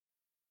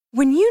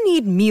When you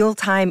need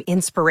mealtime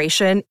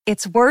inspiration,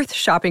 it's worth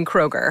shopping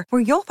Kroger,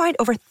 where you'll find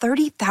over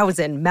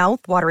 30,000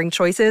 mouth-watering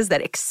choices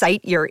that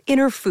excite your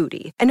inner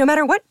foodie. And no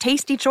matter what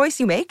tasty choice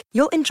you make,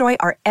 you'll enjoy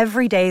our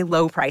everyday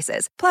low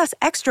prices, plus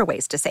extra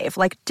ways to save,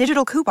 like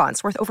digital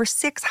coupons worth over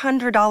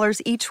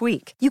 $600 each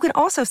week. You can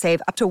also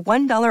save up to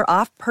 $1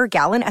 off per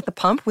gallon at the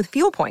pump with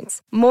fuel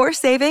points. More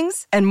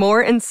savings and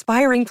more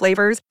inspiring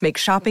flavors make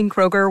shopping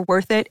Kroger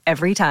worth it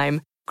every time.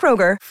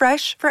 Kroger,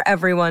 fresh for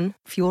everyone.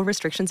 Fuel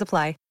restrictions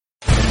apply.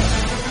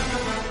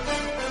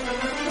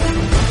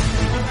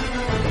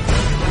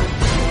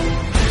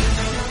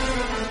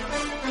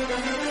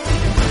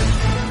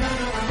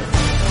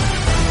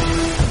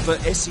 For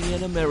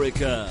SEN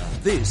America,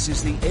 this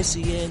is the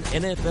SEN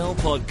NFL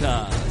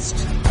Podcast.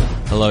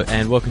 Hello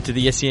and welcome to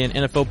the SEN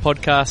NFL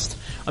Podcast.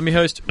 I'm your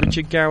host,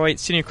 Richard Garraway.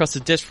 Sitting across the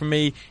desk from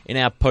me in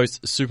our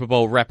post-Super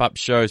Bowl wrap-up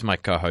show is my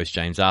co-host,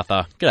 James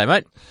Arthur. G'day,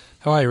 mate.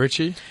 How are you,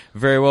 Richie?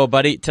 Very well,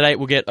 buddy. Today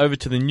we'll get over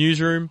to the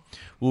newsroom.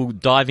 We'll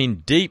dive in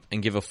deep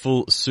and give a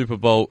full Super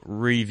Bowl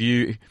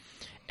review.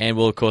 And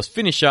we'll, of course,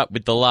 finish up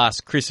with the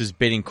last Chris's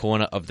betting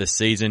corner of the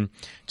season.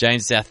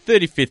 James, it's our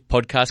 35th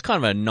podcast. Kind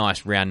of a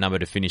nice round number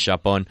to finish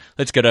up on.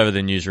 Let's get over to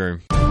the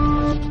newsroom.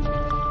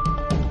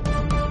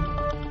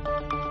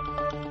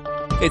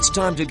 It's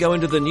time to go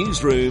into the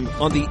newsroom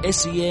on the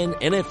SEN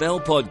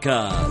NFL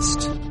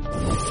Podcast.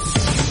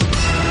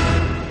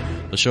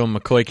 LaShawn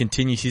McCoy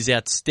continues his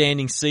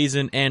outstanding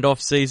season and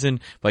off-season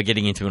by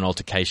getting into an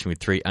altercation with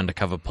 3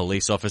 undercover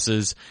police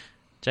officers.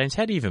 James,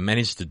 how do you even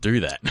manage to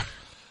do that?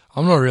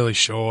 I'm not really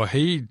sure.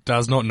 He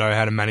does not know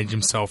how to manage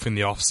himself in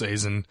the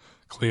off-season,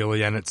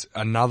 clearly, and it's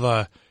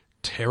another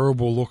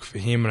terrible look for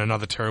him and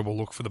another terrible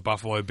look for the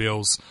Buffalo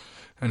Bills.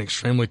 An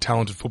extremely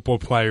talented football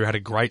player who had a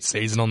great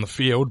season on the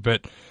field,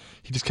 but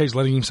he just keeps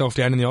letting himself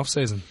down in the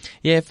off-season.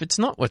 Yeah, if it's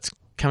not what's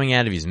coming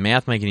out of his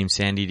mouth making him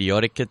sound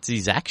idiotic, it's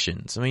his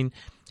actions. I mean,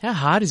 how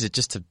hard is it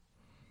just to,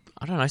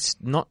 I don't know,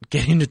 not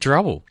get into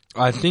trouble?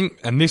 I think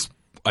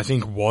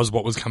was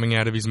what was coming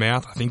out of his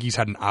mouth. I think he's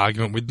had an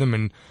argument with them,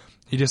 and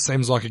he just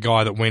seems like a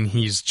guy that when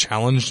he's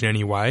challenged in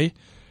any way,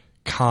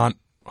 can't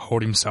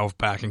hold himself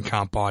back and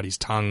can't bite his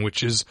tongue,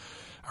 which is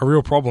a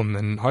real problem,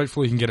 and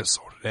hopefully he can get it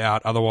sorted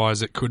out.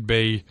 Otherwise it could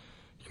be,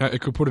 it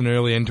could put an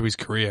early end to his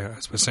career,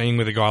 as we're seeing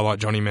with a guy like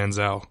Johnny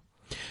Manziel.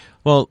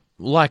 Well,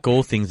 like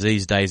all things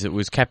these days, it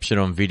was captured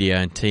on video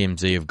and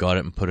TMZ have got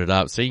it and put it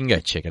up, so you can go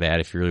check it out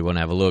if you really want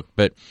to have a look.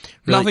 But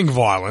really, nothing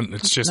violent,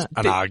 it's just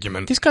an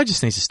argument. This guy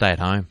just needs to stay at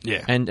home.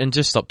 Yeah. And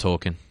just stop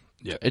talking.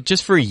 Yeah.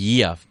 Just for a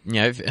year,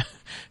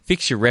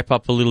 fix your rep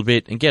up a little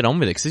bit and get on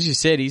with it. Because as you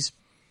said, he's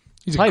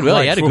played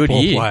well. He had a good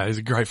year. Player. He's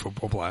a great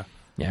football player.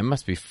 Yeah, it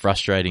must be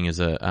frustrating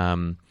as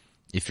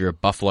if you're a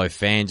Buffalo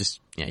fan.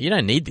 Just you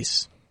don't need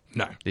this.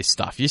 No, this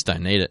stuff. You just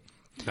don't need it.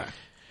 No.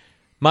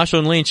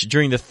 Marshawn Lynch,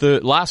 during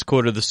the last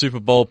quarter of the Super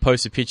Bowl,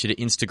 posted a picture to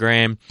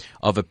Instagram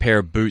of a pair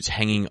of boots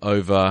hanging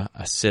over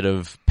a set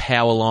of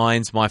power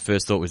lines. My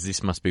first thought was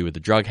this must be where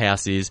the drug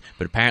house is,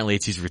 but apparently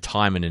it's his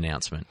retirement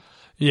announcement.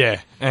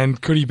 Yeah,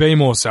 and could he be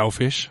more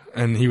selfish?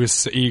 And he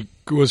was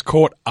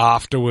caught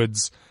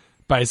afterwards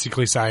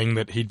basically saying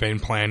that he'd been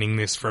planning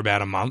this for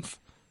about a month.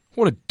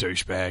 What a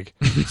douchebag.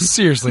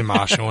 Seriously,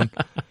 Marshawn.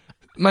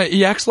 Mate,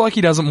 he acts like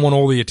he doesn't want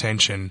all the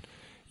attention,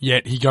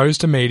 yet he goes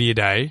to media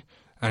day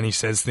and he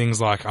says things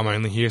like, I'm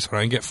only here so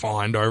I don't get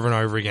fined, over and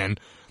over again.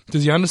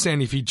 Does he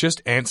understand if he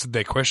just answered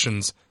their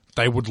questions,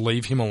 they would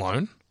leave him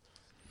alone?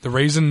 The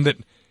reason that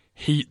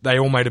they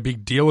all made a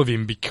big deal of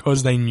him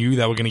because they knew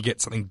they were going to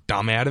get something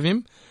dumb out of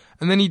him.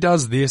 And then he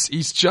does this.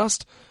 He's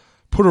just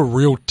put a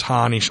real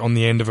tarnish on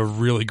the end of a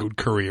really good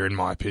career, in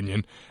my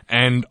opinion.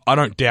 And I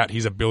don't doubt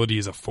his ability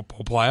as a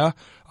football player.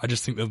 I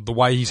just think that the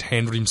way he's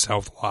handled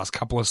himself the last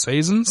couple of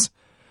seasons,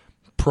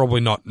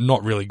 probably not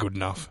really good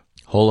enough.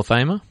 Hall of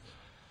Famer?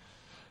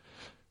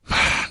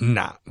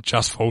 Nah,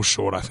 just falls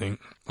short, I think.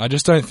 I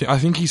just don't think. I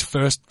think his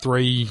first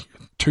 3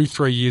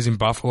 years in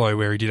Buffalo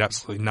where he did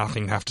absolutely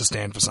nothing have to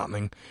stand for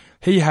something.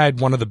 He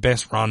had one of the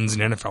best runs in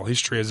NFL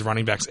history as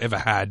running backs ever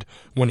had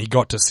when he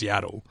got to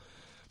Seattle.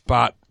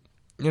 But,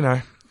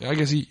 I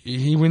guess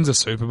he wins a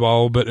Super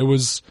Bowl, but it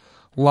was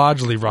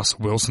largely Russell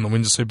Wilson that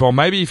wins a Super Bowl.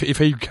 Maybe if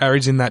he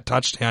carries in that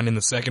touchdown in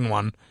the second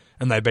one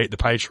and they beat the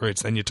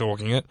Patriots, then you're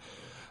talking it.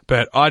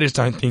 But I just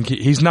don't think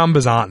his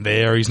numbers aren't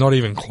there. He's not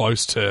even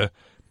close to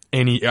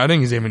I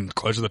think he's even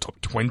close to the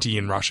top 20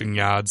 in rushing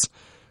yards.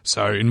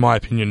 So, in my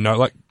opinion, no.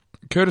 Like,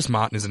 Curtis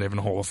Martin isn't even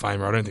a Hall of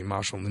Famer. I don't think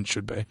Marshawn Lynch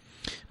should be.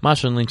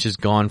 Marshawn Lynch has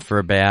gone for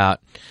about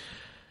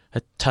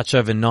a touch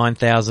over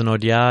 9,000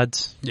 odd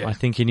yards, I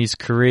think, in his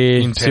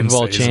career. In 10 Super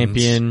Bowl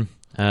seasons.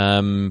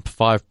 champion,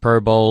 5 Pro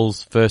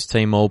Bowls, first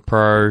team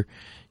All-Pro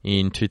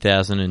in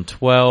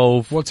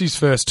 2012. What's his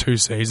first 2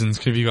 seasons?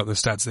 Have you got the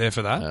stats there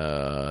for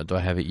that? Do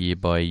I have it year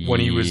by year? When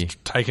he was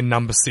taken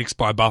number 6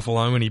 by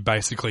Buffalo and he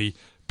basically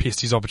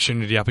pissed his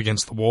opportunity up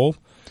against the wall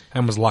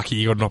and was lucky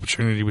he got an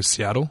opportunity with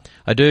Seattle.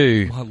 I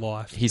do. My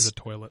life is a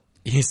toilet.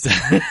 His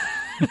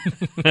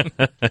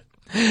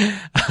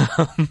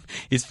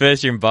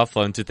first year in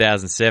Buffalo in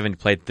 2007, he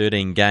played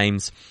 13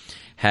 games,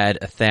 had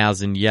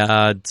 1,000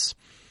 yards,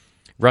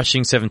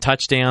 Rushing 7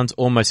 touchdowns,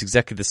 almost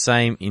exactly the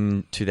same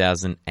in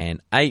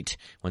 2008.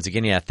 Once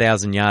again, he had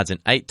 1,000 yards and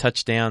 8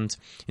 touchdowns.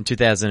 In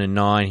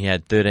 2009, he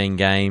had 13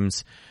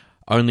 games,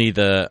 only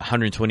the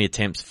 120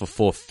 attempts for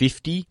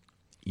 450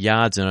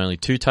 yards and only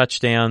 2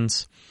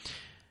 touchdowns.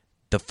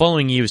 The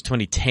following year was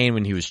 2010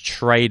 when he was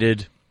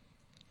traded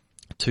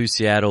to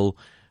Seattle.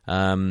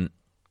 From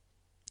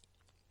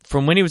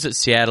when he was at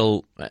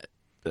Seattle,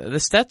 the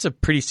stats are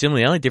pretty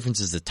similar. The only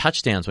difference is the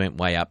touchdowns went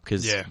way up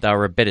because they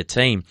were a better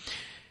team.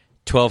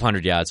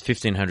 1,200 yards,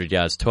 1,500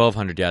 yards,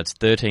 1,200 yards,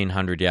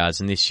 1,300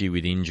 yards, and this year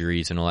with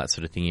injuries and all that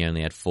sort of thing, he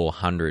only had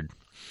 400.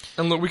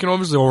 And look, we can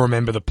obviously all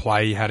remember the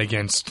play he had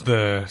against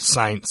the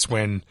Saints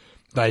when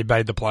they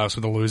made the playoffs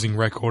with a losing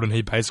record, and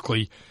he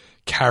basically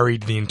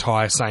carried the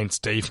entire Saints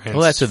defense.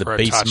 Well, that's where the for a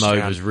beast touchdown.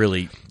 mode was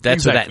really.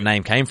 That's where that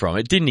name came from.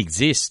 It didn't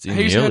exist in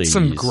the early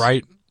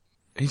years.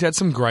 He's had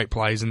some great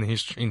plays in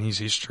his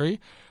history,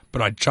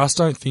 but I just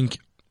don't think.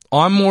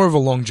 I'm more of a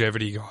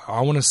longevity guy.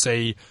 I want to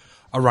see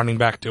a running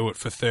back do it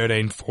for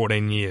 13,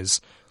 14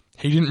 years.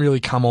 He didn't really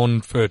come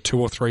on for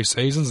 2 or 3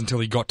 seasons until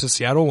he got to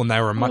Seattle when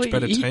they were a much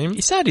better team.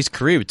 He started his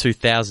career with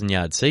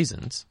 2,000-yard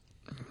seasons.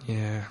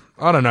 Yeah,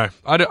 I don't know.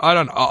 I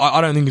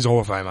don't think he's a Hall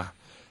of Famer.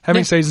 How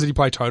many seasons did he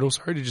play total?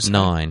 Sorry, did you say?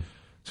 9.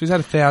 So he's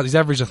had 1,000. He's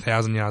averaged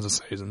 1,000 yards a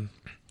season.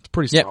 It's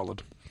pretty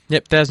solid.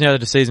 Yep, 1,000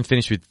 yards a season.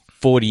 Finished with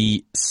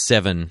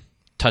 47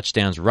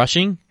 touchdowns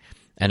rushing.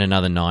 And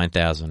another 9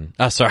 touchdowns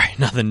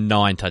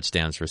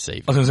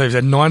receiving. I was going to say, he's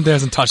had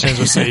 9,000 touchdowns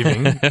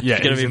receiving. Yeah,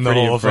 it's going to be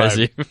pretty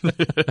impressive.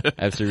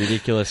 Absolutely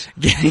ridiculous.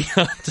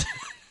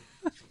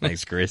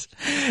 Thanks, Chris.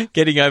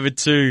 Getting over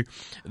to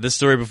the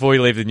story before we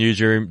leave the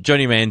newsroom,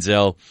 Johnny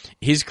Manziel,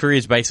 his career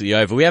is basically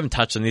over. We haven't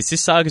touched on this.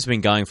 This saga's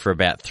been going for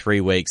about 3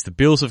 weeks. The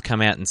Bills have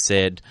come out and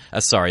said,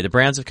 the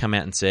Browns have come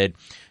out and said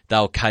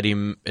they'll cut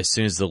him as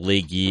soon as the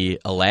league year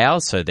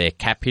allows, so their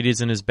cap hit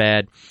isn't as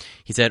bad.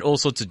 He's had all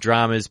sorts of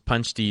dramas,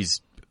 punched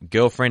his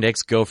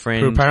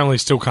ex-girlfriend. Who apparently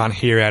still can't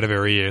hear out of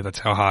her ear. That's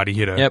how hard he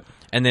hit her. Yep.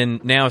 And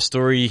then now a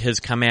story has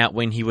come out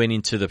when he went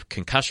into the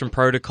concussion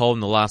protocol in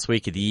the last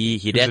week of the year.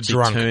 He'd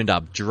actually turned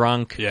up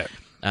drunk. Yeah.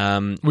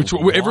 Which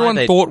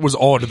everyone thought was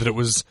odd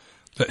that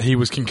he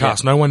was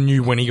concussed. No one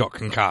knew when he got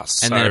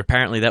concussed. And then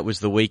apparently that was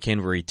the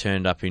weekend where he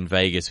turned up in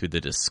Vegas with the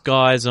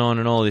disguise on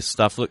and all this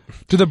stuff. Look,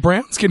 do the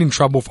Browns get in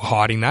trouble for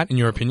hiding that, in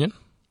your opinion?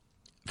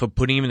 For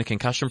putting him in the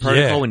concussion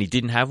protocol when he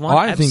didn't have one?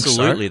 I think so.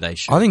 Absolutely they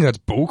should. I think that's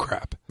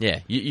bullcrap. Yeah,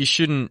 you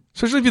shouldn't...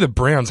 Especially if you're the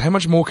Browns. How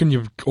much more can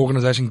your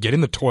organisation get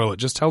in the toilet?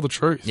 Just tell the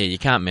truth. Yeah, you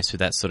can't mess with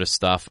that sort of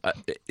stuff.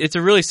 It's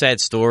a really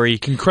sad story.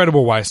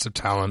 Incredible waste of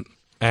talent.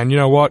 And you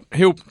know what?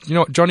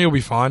 Johnny will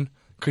be fine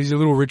because he's a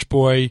little rich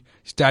boy.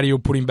 His daddy will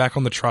put him back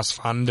on the trust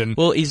fund. And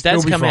well, his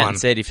dad's come out and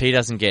said if he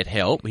doesn't get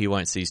help, he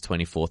won't see his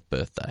 24th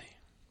birthday.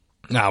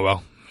 Nah,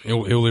 well,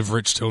 he'll live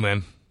rich till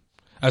then.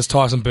 As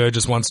Tyson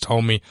Burgess once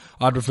told me,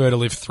 I'd prefer to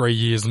live 3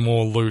 years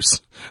more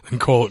loose than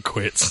call it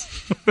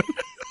quits.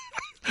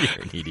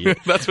 You're an idiot.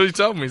 That's what he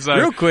told me. So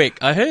real quick,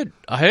 I heard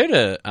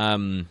a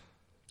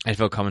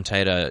NFL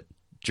commentator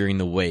during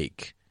the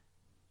week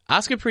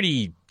ask a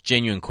pretty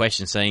genuine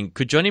question, saying,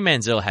 "Could Johnny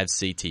Manziel have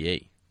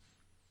CTE?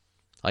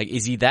 Like,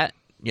 is he that?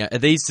 Are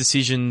these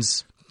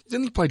decisions?"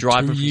 Didn't he play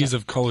 2 years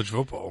of college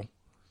football?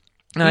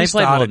 No, he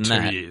played more than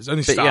 2 years.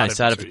 Only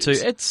started for 2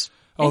 years. It's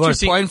although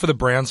playing for the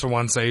Browns for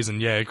 1 season,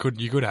 yeah, you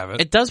could have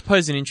it. It does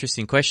pose an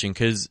interesting question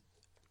because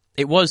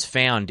it was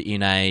found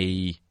in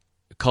a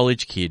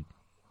college kid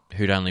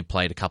who'd only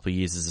played a couple of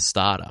years as a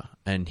starter,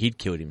 and he'd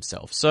killed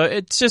himself. So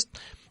it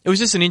was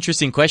just an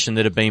interesting question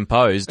that had been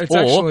posed.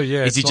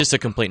 Is he just a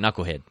complete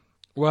knucklehead?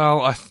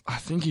 Well, I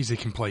think he's a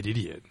complete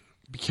idiot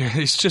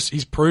because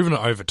he's proven it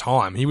over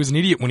time. He was an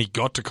idiot when he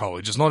got to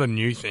college. It's not a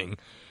new thing.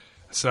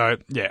 So,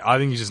 yeah, I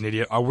think he's just an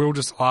idiot.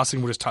 Last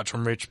thing we'll just touch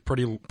on, Rich,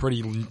 pretty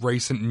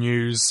recent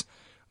news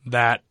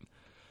that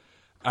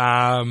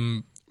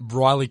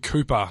Riley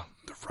Cooper,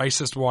 the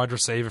racist wide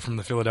receiver from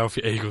the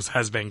Philadelphia Eagles,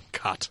 has been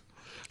cut.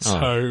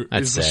 So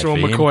is Sean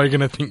McCoy going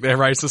to think they're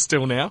racist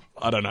still now?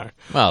 I don't know.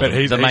 Well, but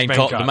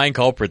the main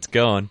culprit's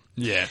gone.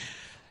 Yeah.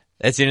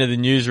 That's the end of the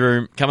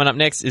newsroom. Coming up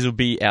next, it'll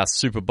be our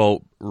Super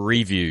Bowl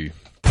review.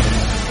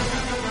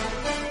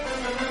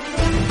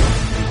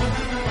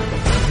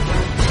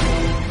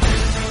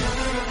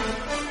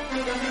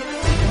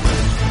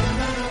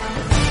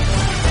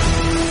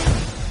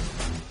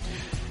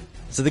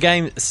 So the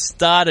game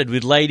started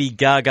with Lady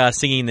Gaga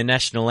singing the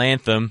national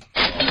anthem,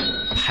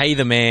 Pay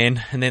the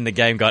Man, and then the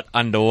game got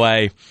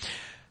underway.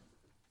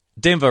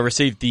 Denver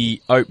received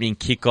the opening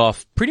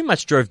kickoff, pretty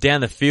much drove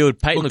down the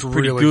field. Peyton looked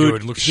pretty really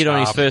good, looked hit sharp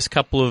on his first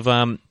couple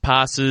of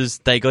passes.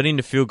 They got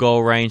into field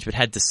goal range but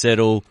had to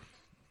settle,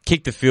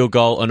 kicked the field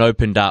goal and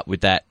opened up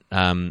with that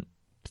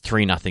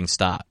 3-0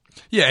 start.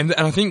 Yeah, and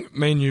I think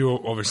me and you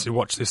obviously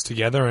watched this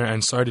together,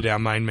 and so did our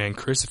main man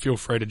Chris. Feel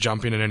free to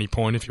jump in at any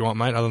point if you want,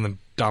 mate, other than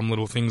dumb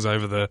little things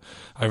over the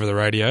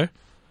radio.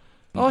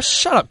 Oh,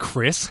 shut up,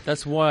 Chris.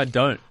 That's why I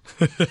don't.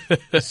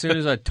 As soon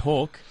as I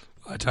talk,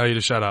 I tell you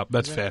to shut up.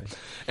 That's fair.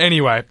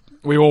 Anyway,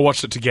 we all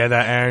watched it together,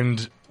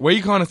 and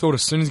we kind of thought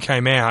as soon as it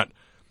came out,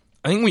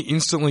 I think we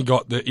instantly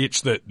got the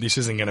itch that this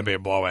isn't going to be a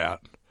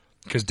blowout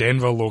because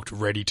Denver looked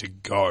ready to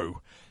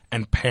go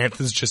and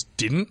Panthers just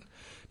didn't.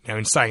 Now,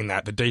 in saying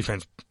that, the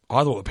defense,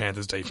 I thought the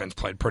Panthers' defense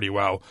played pretty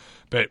well,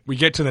 but we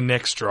get to the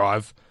next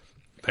drive,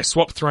 they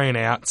swap 3 and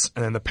outs,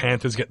 and then the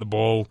Panthers get the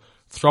ball,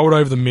 throw it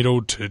over the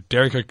middle to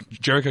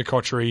Jericho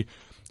Cotchery,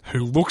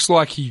 who looks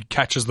like he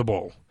catches the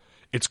ball.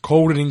 It's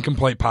called an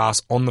incomplete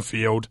pass on the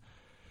field.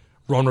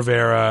 Ron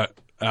Rivera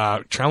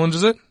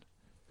challenges it,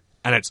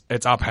 and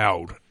it's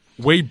upheld.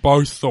 We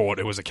both thought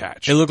it was a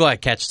catch. It looked like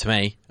a catch to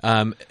me.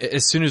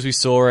 As soon as we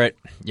saw it,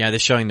 they're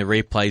showing the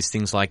replays,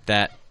 things like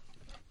that.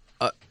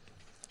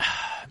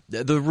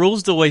 The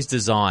rules are always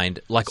designed,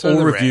 like So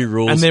all review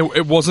rules. And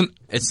it wasn't...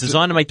 It's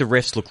designed to make the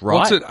refs look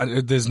right.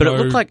 There's but no it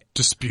looked like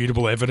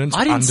disputable evidence.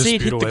 I didn't see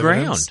it hit the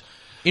ground.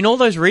 In all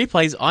those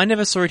replays, I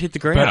never saw it hit the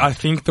ground. But I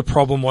think the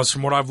problem was,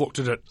 from what I've looked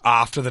at it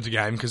after the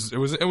game, because it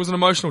was an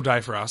emotional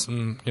day for us,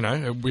 and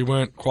we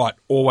weren't quite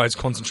always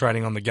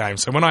concentrating on the game.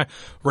 So when I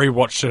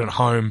rewatched it at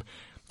home,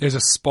 there's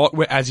a spot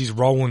where as he's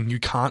rolling, you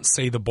can't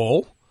see the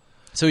ball.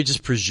 So he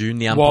just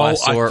presumed the umpire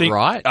saw it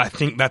right? I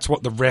think that's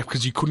what the ref,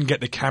 because you couldn't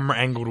get the camera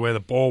angle to where the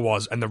ball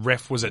was, and the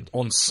ref was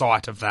on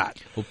sight of that.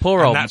 Well,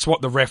 poor and that's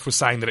what the ref was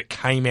saying, that it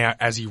came out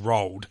as he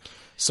rolled.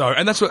 So,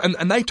 and that's what,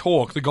 and they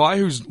talk. The guy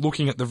who's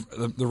looking at the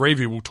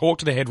review will talk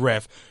to the head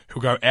ref,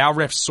 who'll go, "Our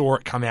ref saw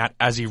it come out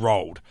as he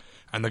rolled,"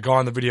 and the guy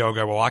in the video will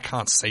go, "Well, I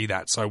can't see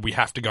that, so we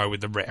have to go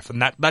with the ref,"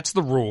 and that's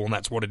the rule, and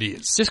that's what it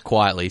is. Just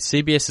quietly,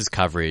 CBS's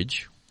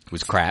coverage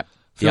was crap.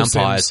 The Phil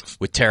umpires Simms,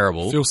 were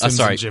terrible. Phil Simms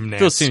and Jim Nantz.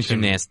 Phil Simms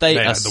and Nantz. They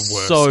are the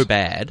worst. so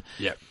bad.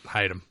 Yep,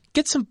 hate them.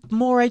 Get some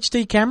more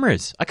HD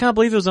cameras. I can't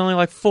believe there was only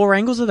like 4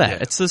 angles of that. Yeah.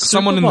 It's the Super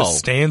Someone Bowl. in the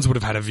stands would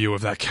have had a view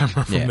of that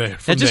camera from there.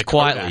 And just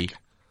quietly,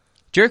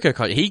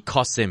 Jericho, he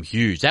cost them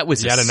huge. That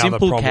was a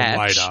simple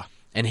catch. Later.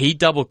 And he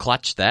double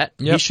clutched that.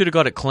 Yep. He should have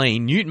got it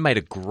clean. Newton made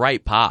a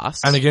great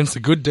pass. And against a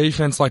good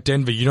defense like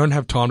Denver, you don't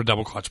have time to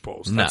double clutch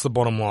balls. No. That's the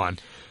bottom line.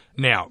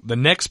 Now, the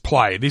next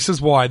play, this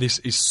is why this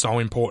is so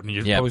important.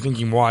 You're probably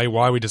thinking, why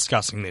are we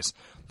discussing this?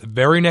 The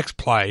very next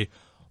play,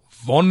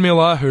 Von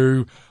Miller,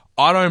 who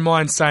I don't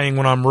mind saying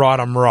when I'm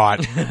right,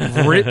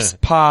 rips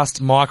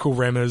past Michael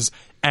Remmers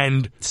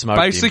and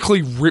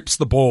basically rips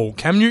the ball.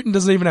 Cam Newton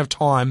doesn't even have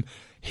time.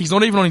 He's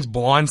not even on his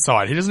blind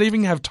side. He doesn't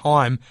even have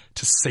time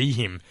to see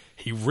him.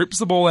 He rips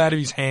the ball out of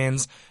his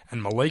hands,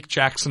 and Malik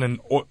Jackson and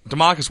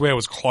DeMarcus Ware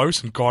was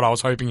close, and God, I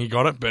was hoping he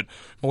got it, but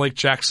Malik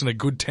Jackson, a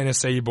good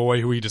Tennessee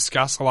boy who we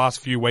discussed the last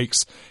few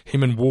weeks,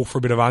 him and Wolf are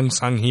a bit of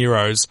unsung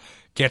heroes,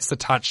 gets the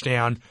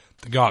touchdown,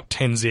 they go up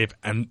 10-zip,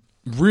 and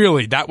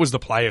really, that was the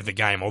play of the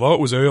game. Although it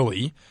was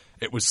early,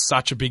 it was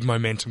such a big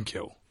momentum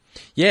kill.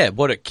 Yeah,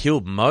 what it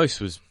killed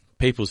most was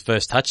people's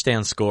first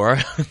touchdown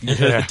scorer.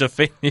 Yeah.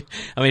 I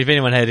mean, if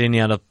anyone had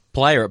any other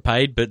player, it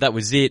paid, but that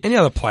was it. Any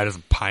other player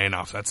doesn't pay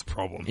enough. That's the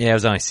problem. Yeah, it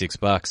was only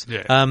 $6.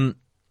 Yeah.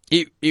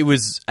 It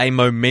was a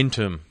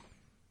momentum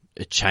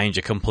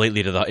changer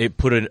completely it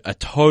put a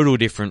total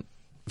different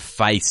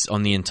face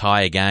on the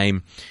entire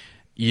game.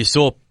 You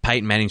saw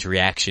Peyton Manning's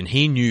reaction.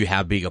 He knew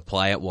how big a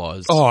play it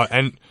was. Oh,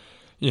 and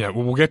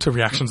we'll get to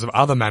reactions of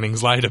other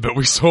Mannings later, but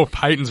we saw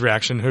Peyton's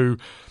reaction, who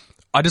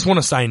I just want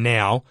to say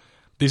now,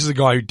 this is a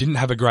guy who didn't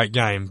have a great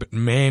game, but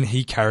man,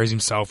 he carries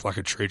himself like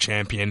a true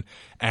champion.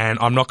 And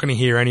I'm not going to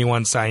hear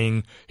anyone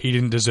saying he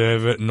didn't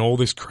deserve it and all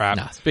this crap.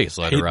 Nah, it's the biggest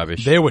load of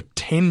rubbish. There were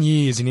 10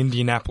 years in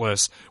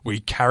Indianapolis where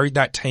he carried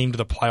that team to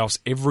the playoffs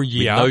every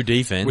year. With no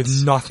defense.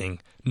 With nothing.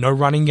 No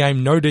running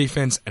game, no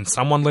defense, and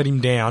someone let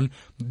him down.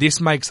 This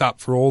makes up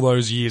for all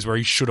those years where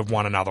he should have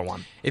won another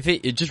one.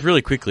 Just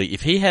really quickly,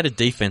 if he had a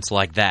defense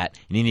like that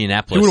in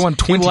Indianapolis, he would have won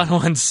 20. He would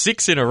have won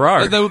 6 in a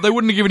row. They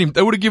wouldn't have given him.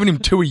 They would have given him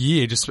 2 a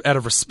year just out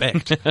of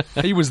respect.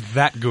 He was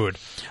that good.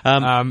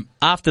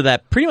 After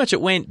that, pretty much it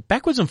went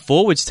backwards and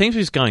forwards. Teams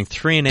were just going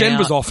 3 and out.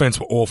 Denver's offense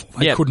were awful.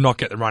 They could not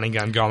get the running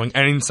game going.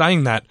 And in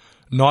saying that,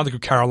 neither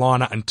could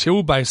Carolina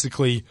until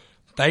basically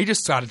they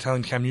just started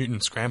telling Cam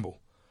Newton scramble.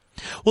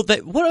 Well,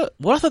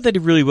 what I thought they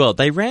did really well,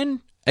 they ran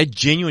a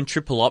genuine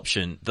triple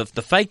option. The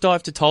fake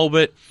dive to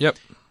Talbot. Yep.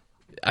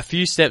 A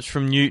few steps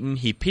from Newton.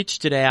 He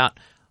pitched it out.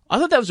 I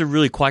thought that was a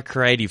really quite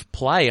creative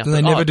play.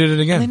 They never did it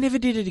again. They never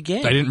did it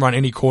again. They didn't run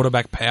any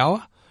quarterback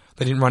power.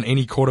 They didn't run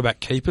any quarterback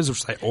keepers,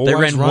 which they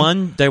always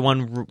run. They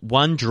won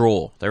one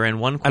draw. They ran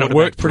one quarterback and it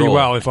worked pretty draw.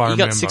 well, if I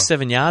remember. He got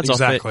 6-7 yards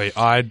off it. Exactly.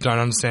 I don't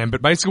understand.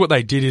 But basically what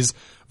they did is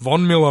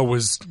Von Miller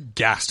was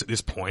gassed at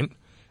this point,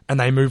 and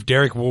they moved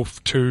Derek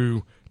Wolfe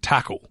to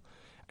tackle.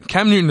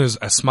 Cam Newton is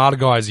as smart a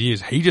guy as he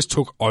is. He just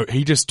took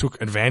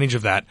advantage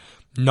of that,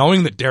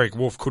 knowing that Derek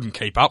Wolfe couldn't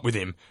keep up with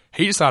him.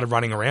 He just started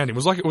running around. It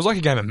was like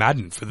a game of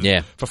Madden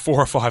for 4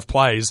 or 5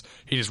 plays.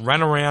 He just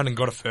ran around and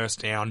got a first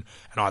down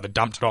and either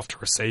dumped it off to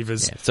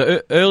receivers. Yeah.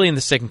 So early in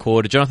the second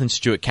quarter, Jonathan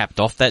Stewart capped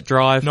off that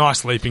drive.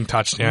 Nice leaping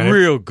touchdown.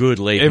 Real good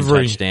leaping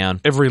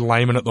touchdown. Every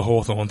layman at the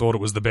Hawthorn thought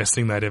it was the best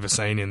thing they'd ever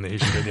seen in the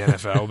history of the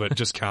NFL, but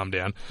just calm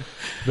down.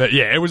 But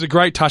yeah, it was a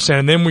great touchdown.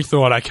 And then we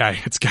thought,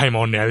 okay, it's game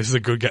on now. This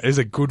is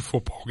a good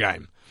football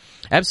game.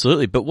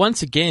 Absolutely, but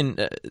once again,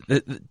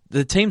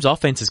 the team's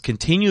offenses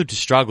continued to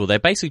struggle. They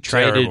basically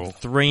traded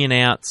 3 and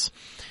outs.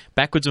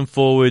 backwards and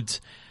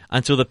forwards,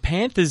 until the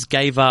Panthers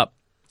gave up,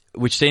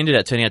 which ended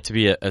up turning out to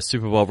be a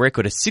Super Bowl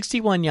record, a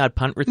 61-yard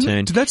punt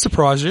return. Did that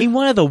surprise you? In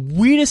one of the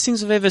weirdest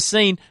things I've ever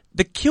seen,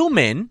 the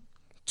Killmen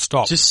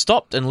just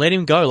stopped and let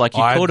him go like he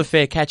called a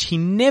fair catch. He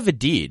never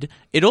did.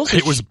 It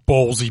was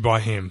ballsy by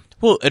him.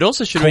 Well, it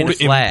also should have been a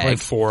flag.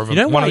 Four of them.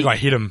 You know, one of the guy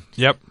hit him.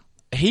 Yep.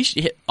 Here's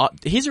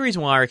the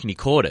reason why I reckon he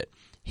caught it.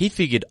 He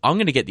figured, I'm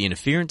going to get the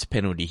interference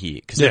penalty here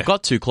because they've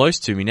got too close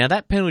to me. Now,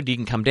 that penalty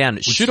didn't come down.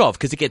 It should have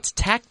because it gets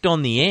tacked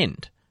on the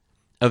end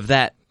of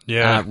that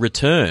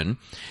return.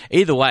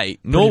 Either way,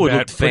 Norwood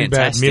looked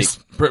fantastic.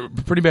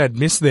 Pretty bad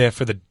miss there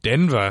for the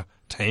Denver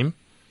team,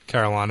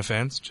 Carolina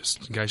fans,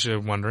 just in case you're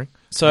wondering.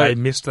 So they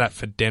missed that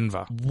for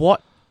Denver.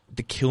 What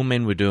the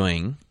Killmen were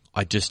doing,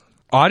 I just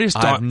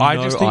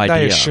think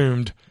they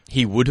assumed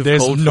he would have.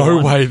 There's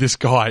no way this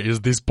guy is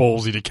this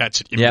ballsy to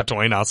catch it in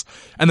between us,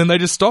 and then they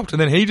just stopped,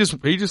 and then he just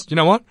you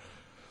know what?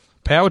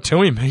 Power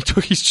to him. He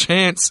took his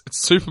chance.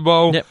 It's Super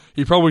Bowl. Yep.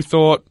 He probably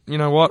thought, you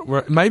know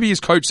what? Maybe his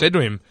coach said to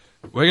him,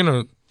 "We're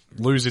going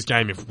to lose this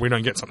game if we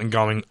don't get something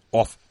going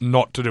off,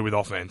 not to do with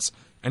offense,"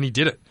 and he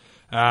did it.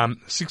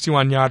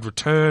 61-yard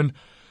return.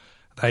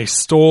 They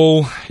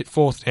stall, hit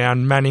fourth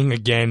down. Manning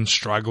again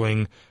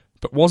struggling,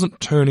 but wasn't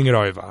turning it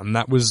over, and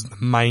that was the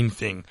main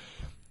thing.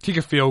 Kick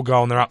a field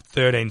goal, and they're up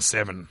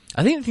 13-7.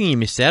 I think the thing you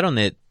missed out on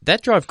there,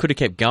 that drive could have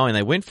kept going.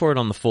 They went for it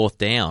on the fourth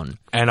down.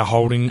 And a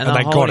holding, and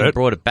they got it.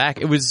 Brought it back.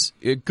 It was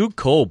a good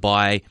call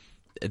by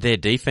their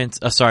defense.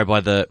 By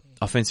the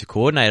offensive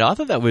coordinator. I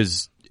thought it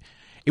was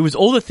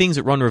all the things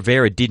that Ron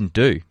Rivera didn't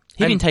do.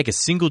 He didn't take a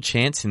single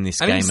chance in this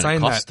game, and it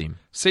cost him.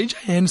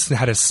 CJ Anderson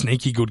had a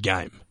sneaky good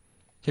game.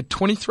 He had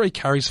 23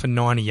 carries for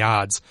 90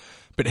 yards,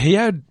 but he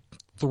had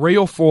 3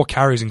 or 4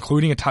 carries,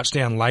 including a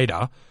touchdown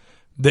later,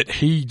 that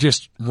he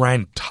just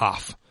ran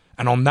tough.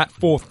 And on that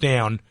fourth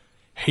down,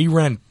 he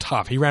ran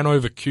tough. He ran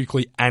over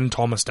Kuechly and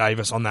Thomas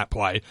Davis on that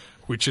play,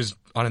 which is,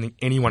 I don't think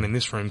anyone in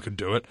this room could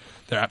do it.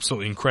 They're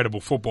absolutely incredible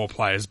football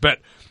players. But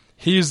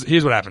here's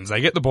what happens.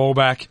 They get the ball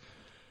back.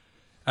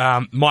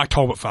 Mike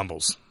Tolbert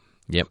fumbles.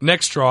 Yep.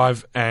 Next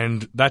drive,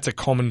 and that's a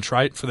common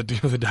trait for the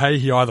day.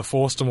 He either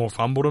forced them or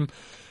fumbled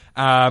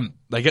them.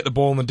 They get the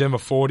ball in the Denver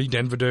 40,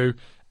 Denver do,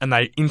 and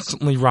they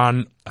instantly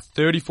run a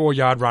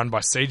 34-yard run by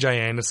CJ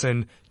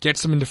Anderson,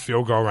 gets them into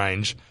field goal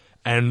range.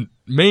 And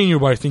me and you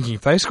were both thinking,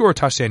 if they score a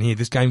touchdown here,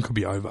 this game could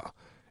be over.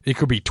 It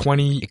could be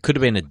 20. It could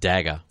have been a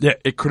dagger. Yeah,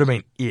 it could have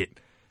been it.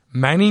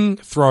 Manning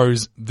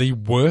throws the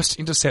worst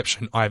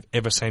interception I've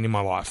ever seen in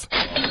my life.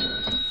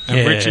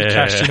 And Richie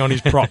cashed in on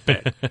his prop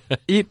bet.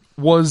 It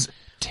was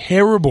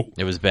terrible.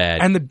 It was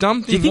bad. And the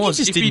dumb thing was... Do you think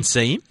he just didn't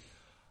see him?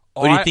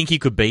 Or do you think he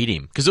could beat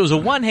him? Because it was a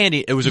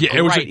one-handed... It was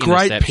a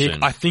great pick.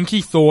 I think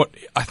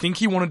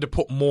he wanted to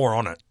put more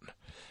on it.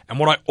 And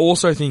what I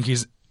also think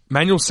is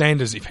Emmanuel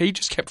Sanders, if he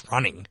just kept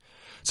running...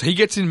 So he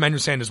gets in Emmanuel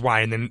Sanders'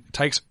 way and then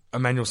takes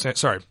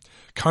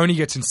Coney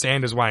gets in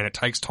Sanders' way and it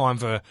takes time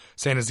for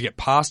Sanders to get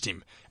past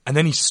him. And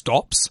then he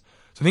stops.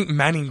 So I think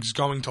Manning's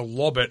going to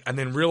lob it and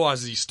then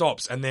realises he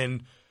stops and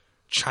then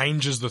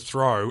changes the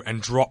throw and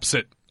drops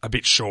it a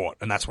bit short.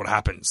 And that's what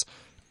happens.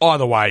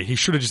 Either way, he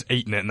should have just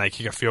eaten it and they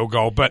kick a field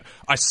goal. But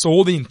I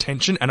saw the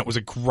intention and it was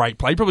a great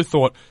play. He probably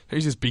thought,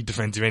 who's this big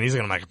defensive end? He's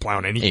going to make a play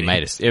on anything. He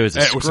made it. It was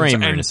a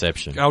screamer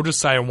interception. I'll just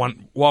say while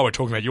we're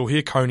talking about it, you'll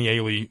hear Coney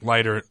Ely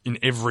later in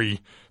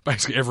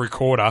basically every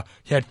quarter.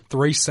 He had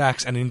 3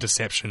 sacks and an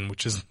interception,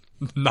 which is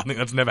nothing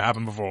that's never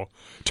happened before.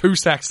 2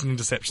 sacks and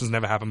interceptions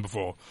never happened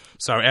before.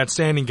 So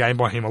outstanding game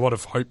by him. A lot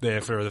of hope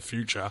there for the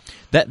future.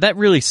 That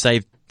really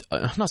saved,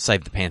 not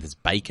saved the Panthers'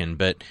 bacon,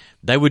 but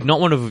they would not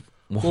want to...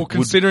 Well,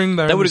 considering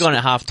they would have gone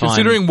at halftime.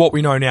 Considering what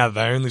we know now, that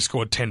they only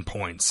scored 10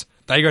 points.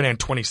 They go down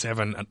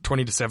 20-7 at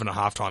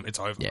halftime. It's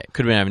over. Yeah,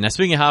 could have been over. Now,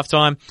 speaking of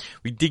halftime,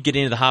 we did get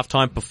into the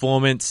halftime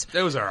performance.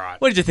 It was all right.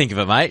 What did you think of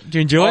it, mate? Did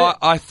you enjoy it?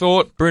 I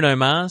thought Bruno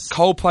Mars.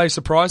 Coldplay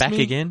surprised me. Back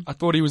again. I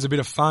thought he was a bit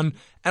of fun.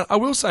 And I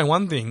will say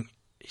one thing.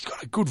 He's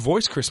got a good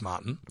voice, Chris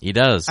Martin. He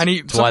does. And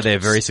that's why they're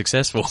very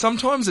successful.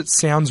 Sometimes it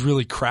sounds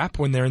really crap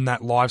when they're in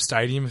that live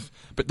stadium,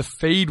 but the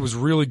feed was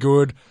really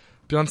good.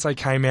 Beyonce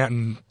came out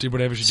and did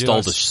whatever she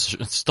did.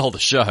 Stole the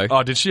show.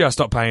 Oh, did she? I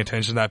stopped paying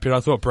attention to that bit. I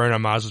thought Bruno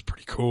Mars was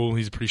pretty cool.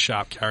 He's a pretty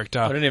sharp character.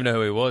 I didn't even know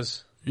who he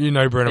was. You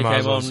know Bruno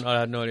Mars was.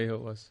 I had no idea who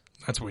it was.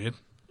 That's weird.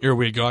 You're a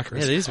weird guy,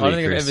 Chris. Yeah, it is weird, I don't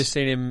think Chris. I've ever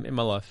seen him in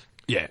my life.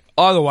 Yeah.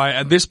 Either way,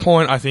 at this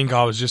point, I think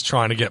I was just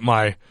trying to get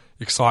my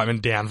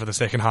excitement down for the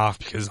second half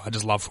because I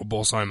just love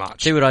football so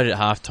much. See what I did at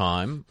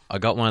halftime? I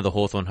got one of the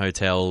Hawthorn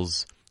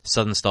Hotel's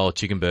Southern-style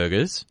chicken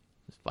burgers.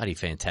 It's bloody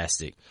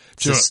fantastic.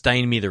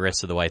 Sustained me the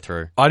rest of the way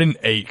through. I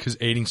didn't eat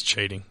because eating's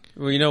cheating.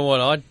 Well, you know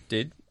what I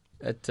did?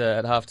 At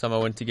halftime, I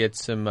went to get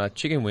some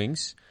chicken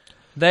wings.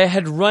 They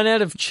had run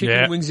out of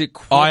chicken wings at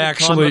quarter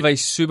time of a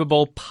Super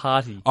Bowl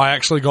party. I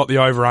actually got the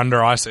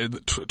over-under. I said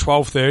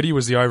 12:30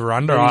 was the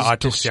over-under. I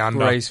took the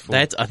under. I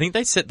think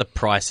they set the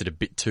price at a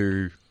bit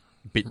too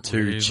bit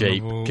too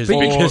cheap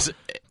Reasonable. because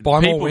buy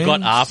more people got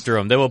wings. after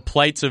them. There were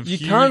plates of You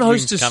huge can't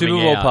host wings a Super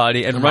coming Bowl out.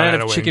 party and run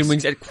out of chicken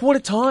wings at quarter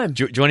time.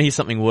 Do you want to hear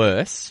something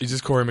worse? Is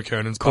this Corey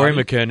McKernan's Corey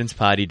party? McKernan's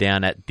party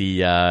down at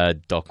the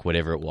dock,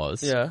 whatever it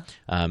was. Yeah.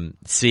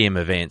 CM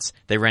Events.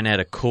 They ran out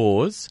of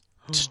cores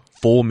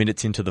 4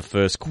 minutes into the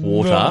first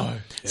quarter. No.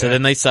 So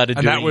then they started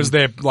And doing...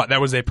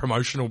 that was their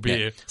promotional beer.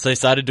 Yeah. So they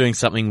started doing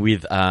something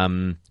with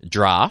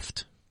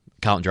Draft,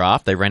 Carlton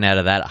Draft. They ran out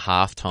of that at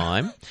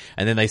halftime,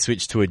 and then they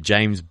switched to a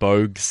James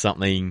Bogue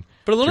something.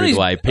 But a lot through of these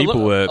the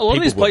way. a lot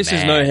of these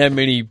places mad. know how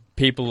many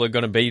people are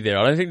going to be there.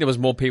 I don't think there was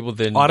more people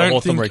than I don't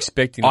Hawthorn think were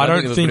expecting. I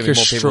don't think there was gonna be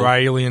more people.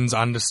 Australians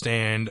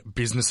understand,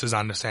 businesses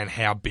understand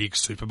how big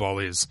Super Bowl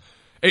is.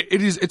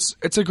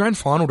 It's a grand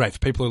final day for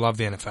people who love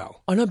the NFL.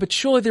 I know, but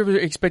surely they were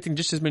expecting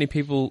just as many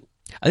people.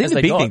 I think as the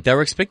they big got. thing, they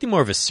were expecting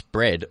more of a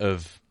spread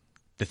of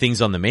the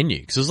things on the menu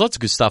because there's lots of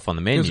good stuff on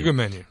the menu. It was a good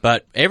menu.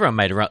 But everyone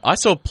made it run. I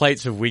saw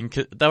plates of wing.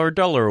 They were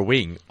 $1 a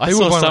wing. I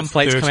People saw buy some like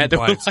plates come 30 out. There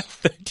were plates. like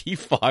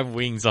 35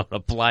 wings on a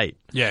plate.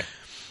 Yeah.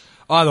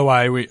 Either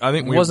way, I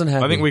think we Wasn't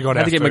happy. I think we got had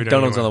our to get food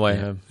McDonald's anyway. on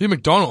the way home. You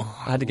McDonald's?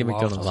 I had to get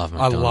McDonald's. I love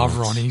I love McDonald's.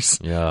 Ronnie's.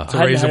 Yeah. It's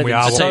the reason we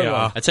are I what we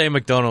are. I tell you,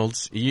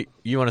 McDonald's, you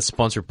want to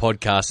sponsor a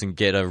podcast and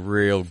get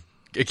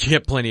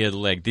plenty of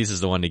leg. This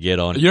is the one to get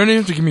on. You don't even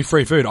have to give me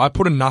free food. I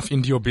put enough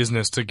into your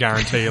business to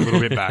guarantee a little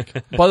bit back.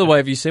 By the way,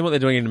 have you seen what they're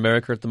doing in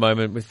America at the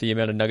moment with the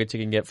amount of nuggets you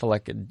can get for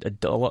like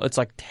 $1? It's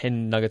like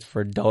 10 nuggets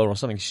for $1 or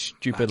something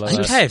stupid I like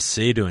think that.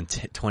 KFC are doing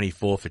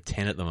 24 for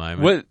 10 at the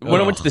moment.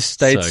 When I went to the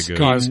States, so good.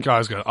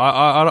 Guys,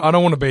 I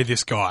don't want to be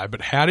this guy,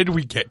 but how did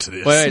we get to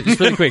this? Wait, just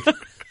really quick.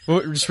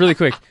 Just really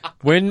quick.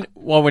 When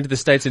I went to the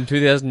States in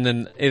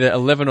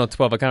 2011 or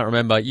 12, I can't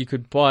remember, you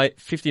could buy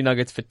 50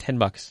 nuggets for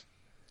 $10.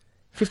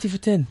 50 for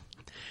 10.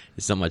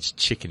 There's not much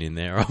chicken in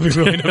there. I'll be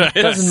willing to bet.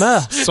 It doesn't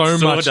matter. so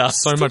much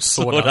Sawdust.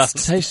 sawdust.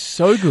 It tastes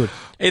so good.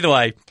 Either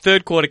way,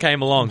 third quarter came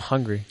I'm along.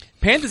 hungry.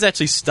 Panthers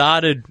actually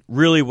started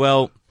really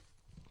well.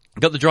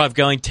 Got the drive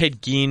going.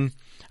 Ted Ginn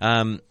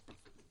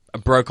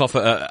broke off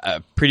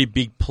a pretty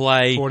big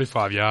play.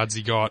 45 yards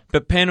he got.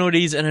 But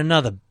penalties and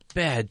another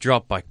bad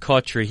drop by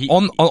Cotchery.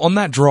 On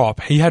that drop,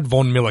 he had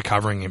Von Miller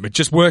covering him. It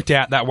just worked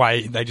out that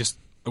way.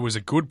 It was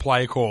a good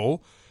play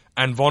call,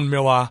 and Von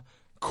Miller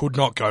could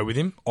not go with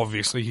him.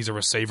 Obviously, he's a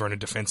receiver and a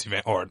defensive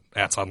or an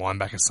outside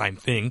linebacker, same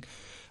thing.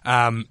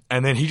 And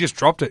then he just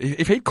dropped it.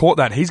 If he'd caught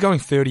that, he's going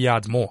 30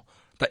 yards more.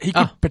 That he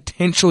could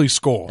potentially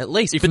score. At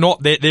least. If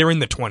not, they're in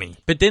the 20.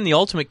 But then the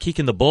ultimate kick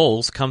in the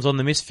balls comes on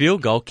the missed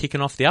field goal, kicking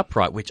off the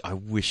upright, which I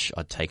wish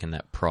I'd taken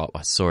that prop.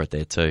 I saw it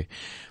there too.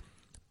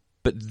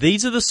 But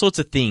these are the sorts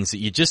of things that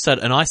you just said,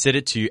 and I said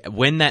it to you,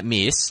 when that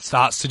missed,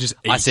 Starts to just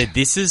eat. I said,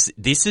 this is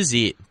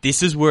it.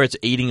 This is where it's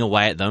eating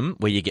away at them,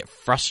 where you get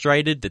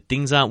frustrated that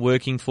things aren't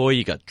working for you.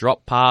 You got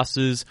drop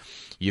passes.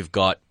 You've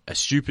got a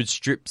stupid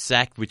strip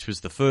sack, which was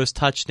the first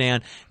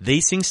touchdown.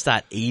 These things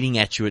start eating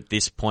at you at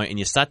this point, and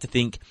you start to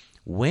think,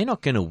 we're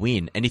not going to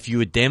win. And if you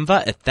were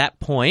Denver at that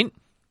point,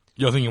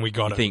 You're thinking we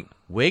got it. think,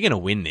 we're going to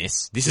win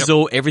this. This is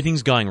all,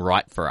 everything's going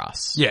right for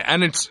us. Yeah,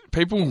 and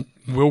people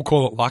will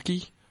call it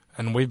lucky,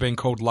 and we've been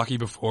called lucky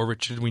before,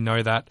 Richard. We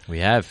know that. We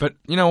have. But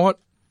you know what?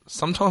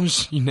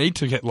 Sometimes you need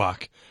to get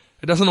luck.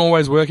 It doesn't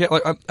always work out.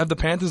 Like, have the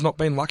Panthers not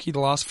been lucky the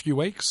last few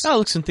weeks? Oh,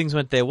 look, some things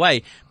went their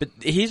way. But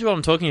here's what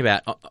I'm talking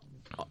about.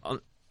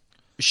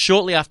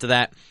 Shortly after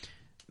that,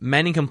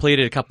 Manning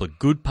completed a couple of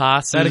good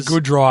passes. They had a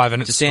good drive,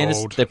 and it DeSantis,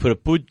 stalled. they put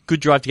a good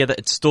drive together.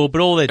 It stalled,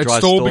 but all their It drives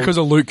stalled because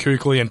of Luke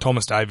Kuechly and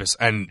Thomas Davis,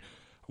 and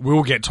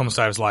we'll get Thomas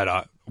Davis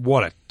later.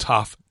 What a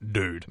tough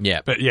dude.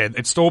 Yeah. But yeah,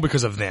 it stalled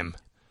because of them.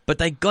 But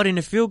they got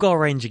into field goal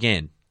range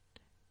again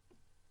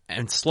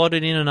and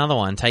slotted in another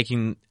one,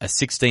 taking a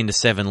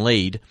 16-7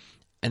 lead.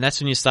 And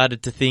that's when you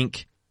started to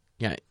think,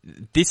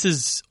 this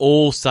is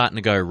all starting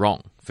to go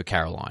wrong for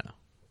Carolina.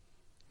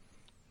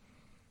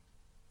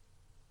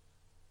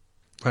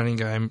 Running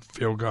game,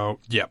 field goal.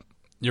 Yep,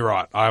 you're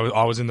right.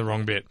 I was in the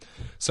wrong bit.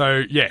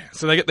 So yeah,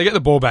 so they get the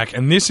ball back,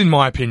 and this, in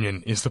my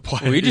opinion, is the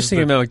play. Were you just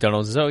thinking about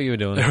McDonald's? Is that what you were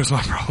doing? That was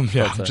my problem.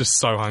 Yeah, I'm just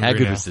so hungry How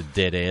good now. was the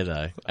dead air,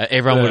 though?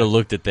 Everyone would have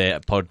looked at their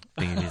pod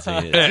thing and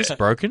said, is this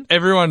broken?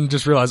 Everyone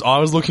just realised I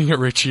was looking at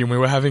Richie and we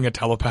were having a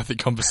telepathic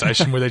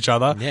conversation with each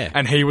other. Yeah.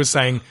 And he was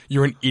saying,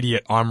 "You're an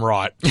idiot. I'm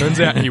right."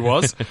 Turns out he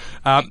was.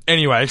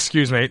 Anyway,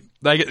 excuse me.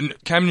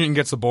 Cam Newton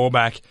gets the ball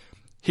back,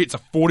 hits a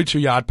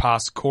 42-yard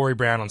pass to Corey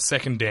Brown on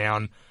second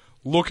down.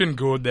 Looking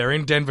good. They're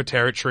in Denver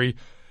territory.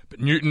 But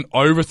Newton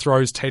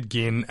overthrows Ted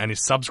Ginn and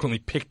is subsequently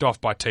picked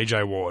off by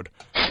TJ Ward.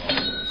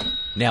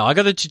 Now, I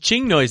got a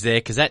cha-ching noise there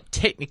because that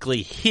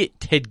technically hit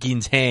Ted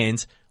Ginn's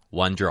hands.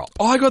 One drop.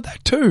 Oh, I got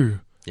that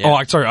too. Yeah.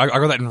 Oh, sorry. I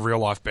got that in real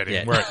life betting.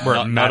 Yeah. Where it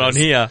Not matters.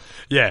 on here.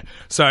 Yeah.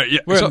 So yeah,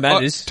 Where so, it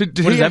matters. Did What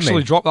does he that actually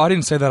mean? drop? I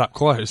didn't say that up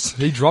close.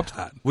 He dropped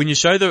that. When you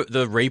show the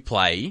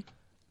replay,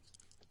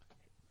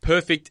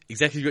 perfect,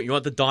 exactly what you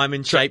want, the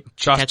diamond shape.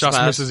 Just catch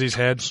pass, misses his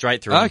head.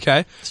 Straight through him.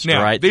 Okay.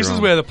 Now, Straight this through is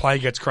him. where the play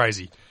gets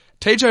crazy.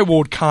 TJ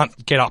Ward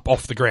can't get up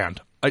off the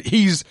ground.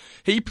 He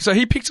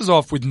picks us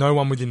off with no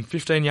one within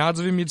 15 yards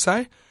of him, you'd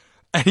say.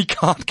 and he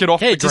can't get off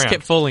the ground. It just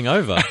kept falling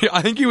over.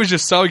 I think he was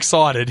just so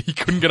excited he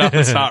couldn't get up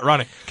and start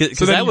running.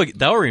 Because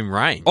they were in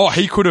range. Oh,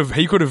 he could have,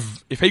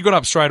 if he got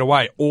up straight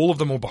away, all of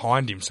them were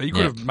behind him, so he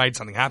could have made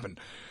something happen.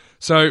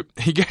 So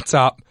he gets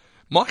up,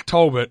 Mike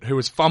Talbot, who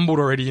has fumbled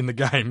already in the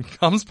game,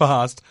 comes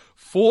past,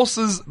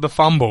 forces the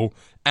fumble,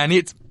 and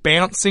it's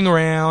bouncing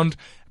around,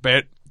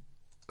 but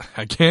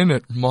again,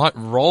 it might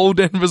roll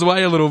Denver's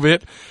way a little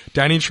bit.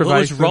 Danny Trevathan... Well, it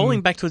was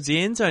rolling back towards the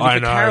end zone.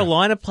 If a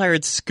Carolina player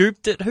had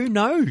scooped it, who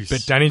knows?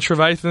 But Danny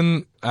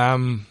Trevathan,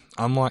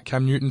 unlike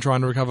Cam Newton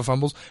trying to recover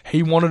fumbles,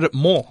 he wanted it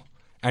more.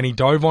 And he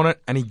dove on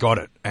it, and he got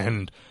it.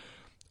 And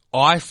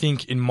I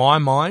think, in my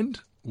mind,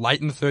 late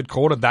in the third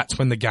quarter, that's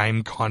when the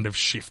game kind of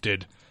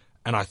shifted.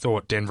 And I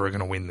thought Denver are going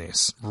to win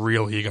this.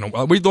 Really,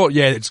 we thought,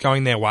 it's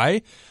going their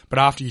way. But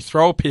after you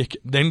throw a pick,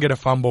 then get a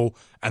fumble,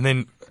 and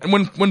then... And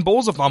when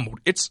balls are fumbled,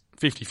 it's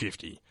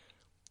 50-50.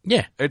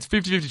 Yeah. It's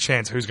 50-50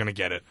 chance who's going to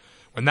get it.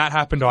 When that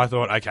happened, I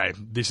thought, okay,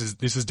 this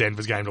is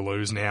Denver's game to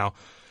lose now.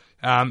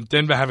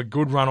 Denver have a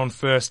good run on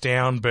first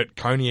down, but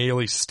Coney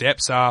Ealy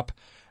steps up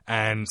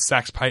and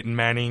sacks Peyton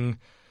Manning.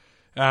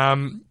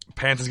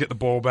 Panthers get the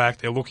ball back.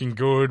 They're looking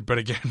good, but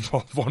again,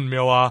 Von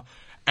Miller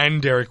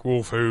and Derek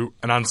Wolfe, who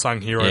an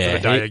unsung hero for the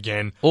day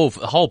again. The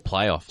whole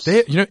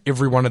playoffs.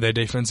 Every one of their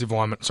defensive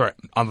linemen,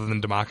 other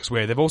than DeMarcus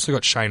Ware, they've also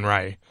got Shane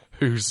Ray,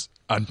 who's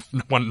a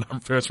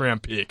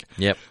first-round pick.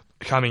 Yep.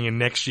 Coming in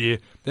next year.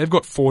 They've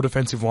got 4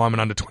 defensive linemen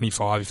under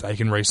 25 if they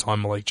can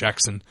re-sign Malik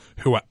Jackson,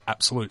 who are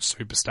absolute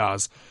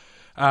superstars.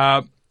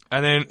 And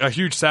then a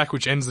huge sack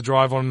which ends the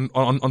drive on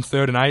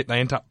 3rd and 8. They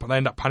end up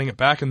punting it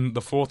back, and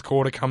the fourth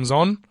quarter comes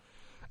on.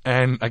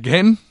 And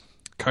again,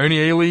 Coney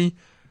Ealy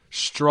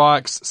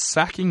strikes,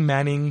 sacking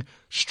Manning,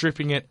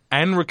 stripping it,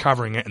 and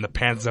recovering it, and the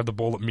Panthers have the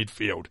ball at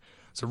midfield.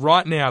 So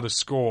right now the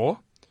score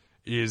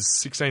is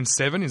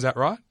 16-7, is that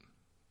right?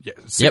 Yeah,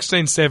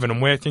 16-7,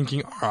 and we're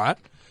thinking, all right,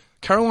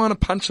 Carolina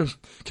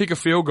kick a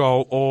field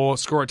goal or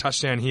score a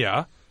touchdown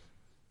here,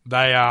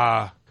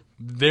 they're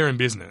in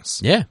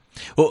business. Yeah.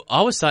 Well,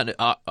 I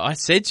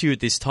said to you at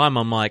this time,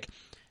 I'm like,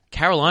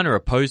 Carolina are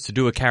opposed to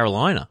do a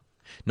Carolina.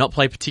 Not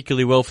play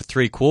particularly well for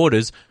 3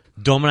 quarters,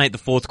 dominate the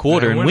fourth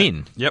quarter and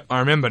win. Yep, I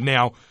remember.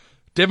 Now,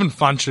 Devin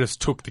Funchess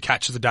took the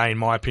catch of the day, in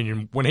my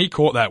opinion. When he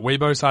caught that, we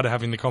both started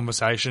having the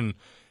conversation,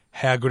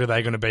 how good are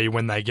they going to be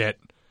when they get...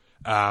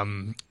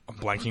 I'm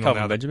blanking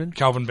on Benjamin.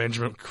 Calvin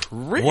Benjamin.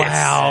 Chris.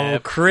 Wow,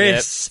 Chris.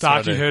 Yep.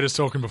 Starkey heard us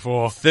talking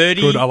before.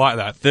 30. Good, I like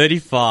that.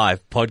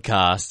 35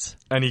 podcasts.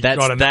 And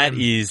that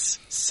is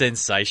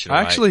sensational.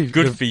 Actually,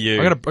 good for you.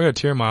 I got a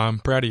tear in my eye. I'm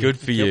proud of you. Good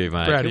for you,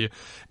 mate. Proud of you.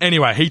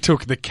 Anyway, he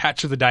took the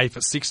catch of the day for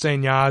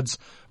 16 yards,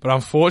 but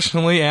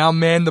unfortunately, our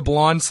man, the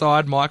blind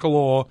side, Michael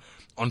Orr,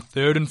 on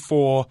 3rd and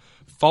 4,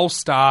 false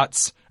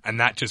starts, and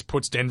that just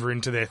puts Denver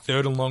into their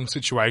 3rd and long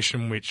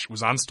situation, which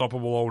was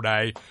unstoppable all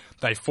day.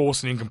 They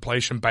force an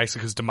incompletion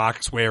basically because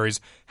DeMarcus Ware is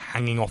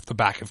hanging off the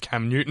back of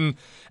Cam Newton,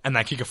 and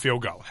they kick a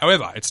field goal.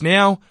 However, it's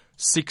now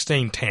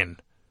 16-10.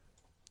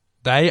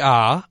 They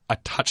are a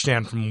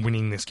touchdown from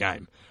winning this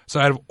game. So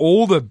out of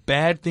all the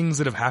bad things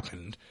that have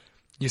happened,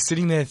 you're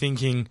sitting there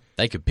thinking...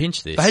 They could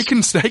pinch this.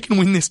 They can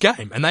win this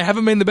game, and they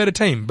haven't been the better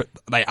team, but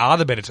they are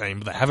the better team,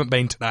 but they haven't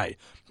been today.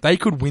 They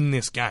could win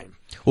this game.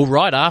 Well,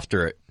 right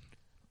after it,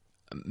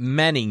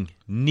 Manning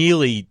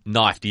nearly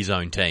knifed his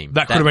own team.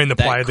 That could have been the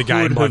play of the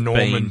game by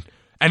Norman.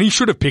 And he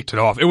should have picked it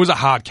off. It was a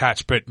hard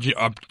catch, but do you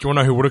want to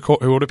know who would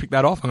have picked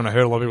that off? I'm going to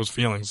hurt a lot of people's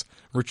feelings.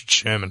 Richard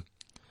Sherman.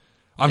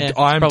 I'm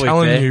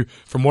telling you,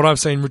 from what I've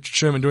seen Richard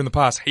Sherman do in the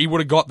past, he would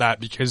have got that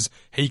because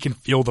he can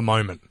feel the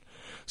moment.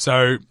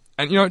 So,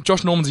 and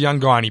Josh Norman's a young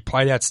guy and he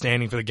played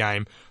outstanding for the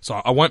game. So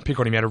I won't pick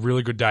on him. He had a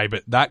really good day,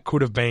 but that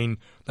could have been,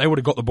 they would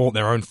have got the ball at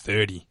their own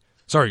 30.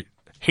 Sorry.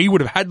 He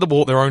would have had the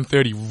ball at their own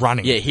 30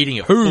 running. Yeah, hitting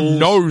it. Who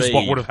knows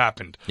what would have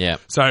happened? Yeah.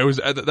 So it was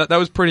that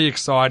was pretty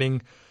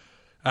exciting.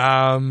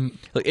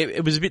 Look,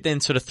 it was a bit then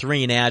sort of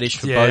 3 and out-ish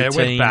for both teams.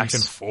 Yeah, it went back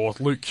and forth.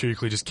 Luke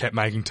Kuechly just kept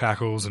making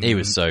tackles. And he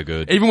was so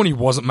good. Even when he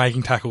wasn't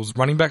making tackles,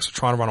 running backs were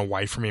trying to run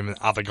away from him and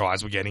other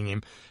guys were getting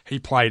him. He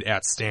played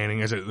outstanding.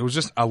 There was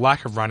just a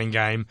lack of running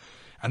game.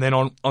 And then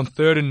on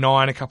 3rd and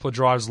 9, a couple of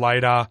drives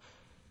later,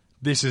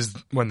 this is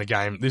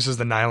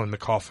the nail in the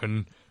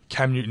coffin.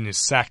 Cam Newton is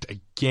sacked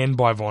again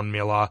by Von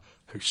Miller,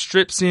 who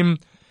strips him.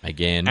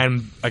 Again.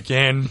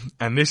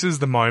 And this is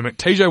the moment.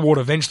 TJ Watt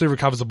eventually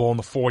recovers the ball on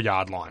the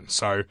 4-yard line.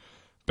 So,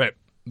 but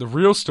the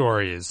real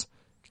story is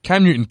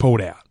Cam Newton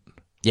pulled out.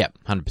 Yep,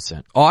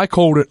 100%. I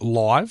called it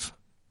live.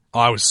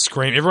 I was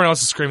screaming. Everyone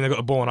else is screaming. They got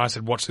the ball, and I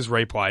said, "Watch this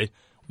replay.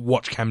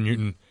 Watch Cam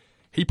Newton."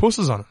 He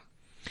pusses on it.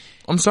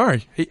 I'm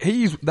sorry.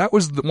 That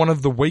was one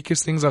of the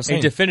weakest things I've seen.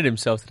 He defended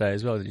himself today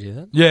as well. Did you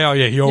hear that? Yeah.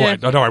 He always.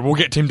 Don't worry. We'll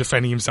get to him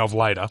defending himself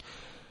later.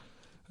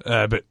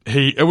 But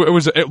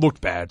it looked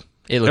bad.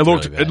 It looked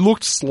really bad. It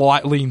looked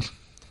slightly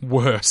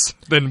worse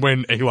than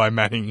when Eli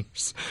Manning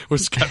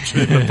was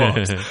captured in the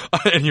box.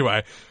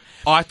 Anyway,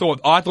 I thought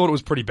it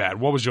was pretty bad.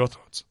 What was your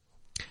thoughts?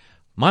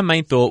 My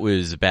main thought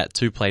was about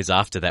 2 plays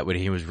after that when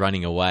he was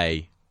running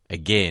away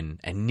again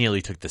and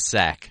nearly took the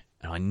sack.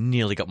 and I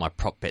nearly got my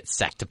prop bet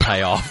sacked to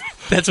pay off.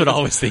 That's what I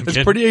was thinking.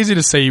 It's pretty easy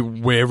to see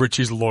where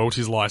Richie's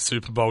loyalties lie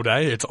Super Bowl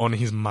day. It's on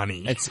his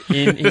money. It's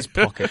in his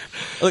pocket.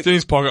 It's in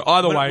his pocket.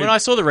 Either way. When I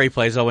saw the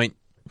replays, I went,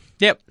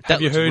 yep,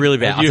 that looks really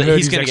bad. Have you heard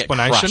he's his going to get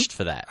explanation? crushed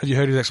for that. Have you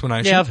heard his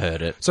explanation? Yeah, I've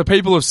heard it. So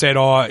people have said,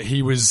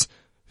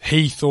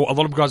 he thought, a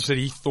lot of guys have said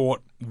he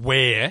thought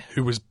Ware,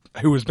 who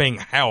was being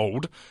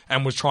held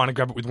and was trying to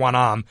grab it with one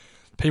arm,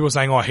 people were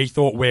saying, he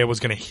thought Ware was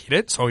going to hit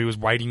it, so he was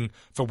waiting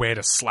for Ware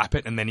to slap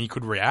it and then he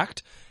could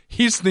react.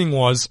 His thing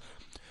was,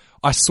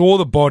 I saw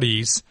the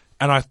bodies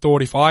and I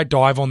thought if I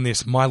dive on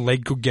this, my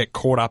leg could get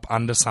caught up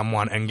under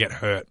someone and get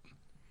hurt.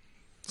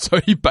 So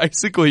he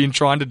basically, in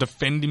trying to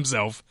defend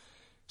himself,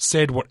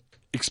 said what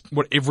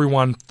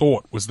everyone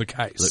thought was the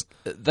case.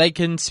 Look, they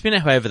can spin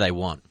it however they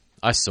want.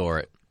 I saw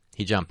it.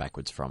 He jumped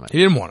backwards from it. He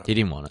didn't want it. He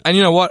didn't want it. And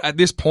you know what? At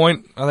this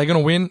point, are they going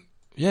to win?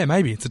 Yeah,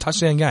 maybe. It's a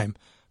touchdown game.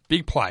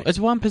 Big play. It's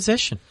one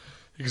possession.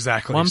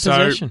 Exactly. One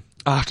possession.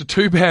 After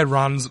 2 bad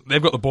runs,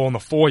 they've got the ball on the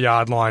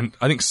 4-yard line.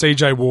 I think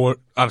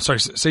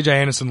CJ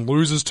Anderson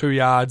loses 2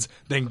 yards,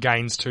 then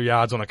gains 2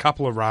 yards on a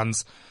couple of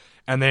runs.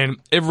 And then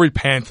every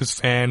Panthers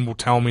fan will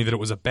tell me that it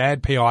was a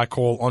bad PI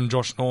call on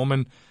Josh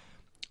Norman.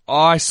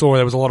 I saw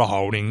there was a lot of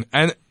holding.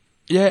 And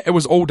yeah, it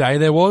was all day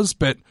there was,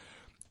 but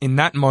in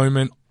that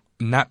moment,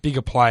 in that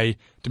bigger play,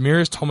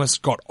 Demaryius Thomas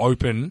got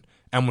open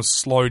and was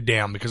slowed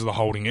down because of the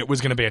holding. It was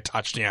going to be a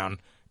touchdown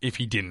if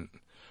he didn't.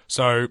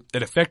 So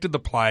it affected the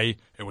play.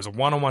 It was a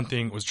one-on-one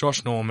thing. It was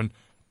Josh Norman.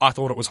 I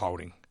thought it was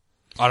holding.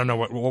 I don't know.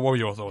 What were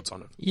your thoughts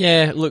on it?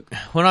 Yeah, look,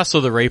 when I saw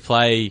the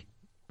replay,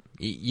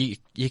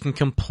 you can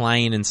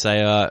complain and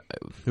say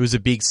it was a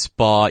big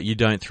spot, you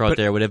don't throw it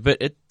there or whatever,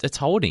 but it's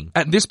holding.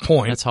 At this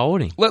point, it's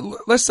holding.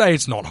 Let's say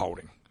it's not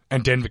holding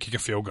and Denver kick a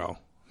field goal.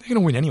 They're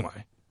going to win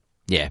anyway.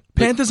 Yeah.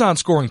 Panthers aren't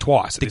scoring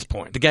twice at this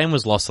point. The game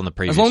was lost on the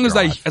previous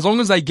drive. As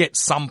long as they get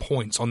some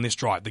points on this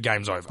drive, the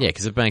game's over. Yeah,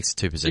 because it makes a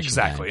 2-possession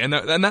Exactly. game.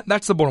 And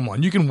that's the bottom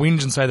line. You can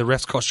whinge and say the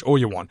refs cost you all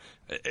you want.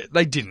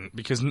 They didn't,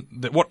 because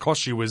what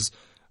cost you was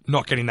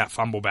not getting that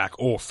fumble back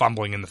or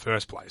fumbling in the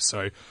first place.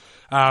 So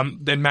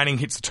then Manning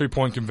hits the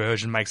 2-point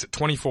conversion, makes it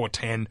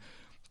 24-10.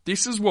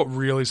 This is what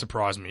really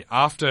surprised me.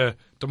 After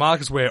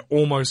DeMarcus Ware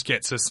almost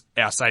gets us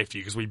our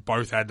safety, because we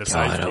both had the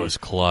safety. It was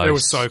close. It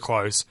was so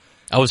close.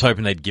 I was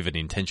hoping they'd give it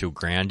intentional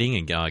grounding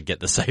and get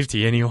the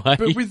safety anyway.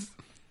 But with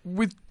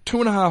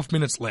 2.5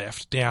 minutes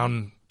left,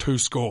 down 2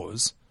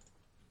 scores,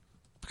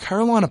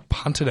 Carolina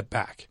punted it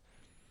back.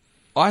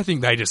 I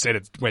think they just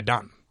said we're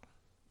done.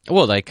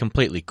 Well, they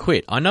completely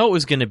quit. I know it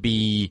was going to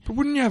be... But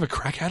wouldn't you have a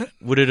crack at it?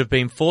 Would it have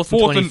been 4th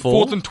and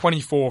 24? 4th and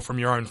 24 from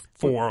your own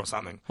 4 or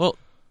something. Well...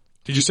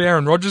 Did you see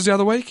Aaron Rodgers the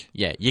other week?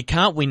 Yeah, you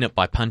can't win it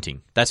by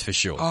punting. That's for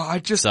sure. I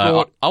just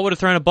thought... I would have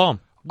thrown a bomb.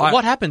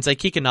 What happens? They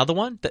kick another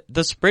one?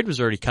 The spread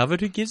was already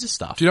covered. Who gives a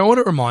stuff? Do you know what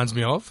it reminds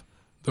me of?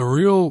 The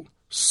real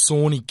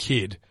Sawney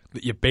kid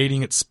that you're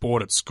beating at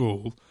sport at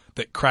school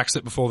that cracks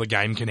it before the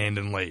game can end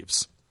and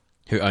leaves.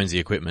 Who owns the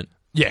equipment?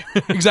 Yeah,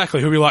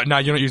 exactly. Who'll be like, no,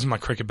 you're not using my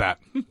cricket bat.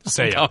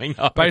 See ya.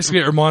 Basically,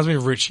 it reminds me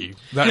of Richie.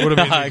 That would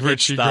have been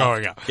Richie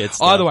growing up.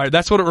 Either way,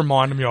 that's what it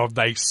reminded me of.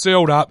 They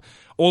sealed up.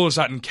 All of a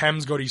sudden,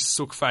 Cam's got his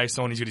sook face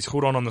on. He's got his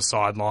hood on the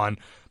sideline.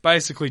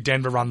 Basically,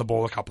 Denver run the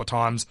ball a couple of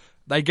times.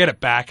 They get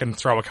it back and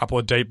throw a couple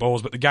of deep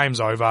balls, but the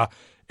game's over.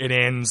 It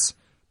ends.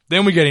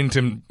 Then we get into,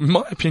 in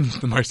my opinion,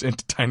 the most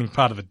entertaining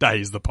part of the day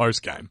is the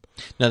post-game.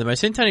 No, the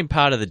most entertaining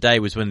part of the day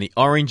was when the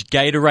orange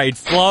Gatorade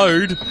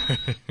flowed.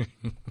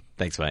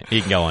 Thanks, mate.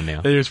 You can go on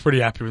now. He was pretty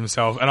happy with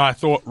himself. And I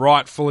thought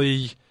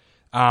rightfully,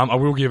 I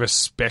will give a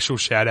special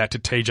shout-out to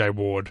TJ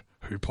Ward,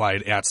 who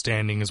played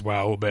outstanding as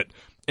well. But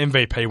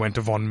MVP went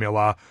to Von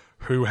Miller,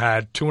 who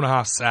had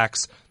 2.5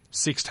 sacks,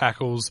 6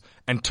 tackles,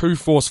 and 2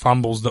 forced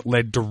fumbles that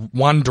led to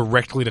one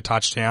directly to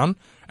touchdown,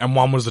 and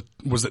one was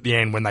at the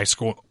end when they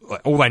scored.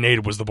 All they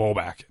needed was the ball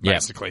back,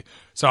 basically. Yep.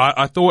 So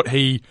I thought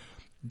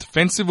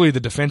defensively, the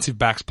defensive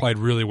backs played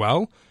really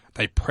well.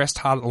 They pressed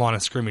hard at the line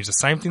of scrimmage, the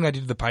same thing they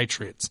did to the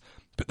Patriots.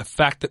 But the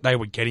fact that they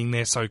were getting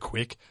there so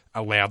quick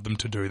allowed them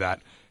to do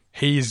that.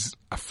 He's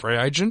a free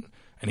agent,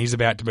 and he's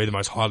about to be the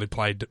most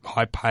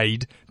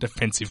high-paid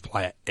defensive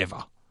player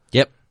ever.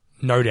 Yep.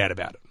 No doubt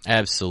about it.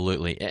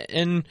 Absolutely.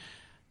 And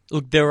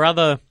look, there were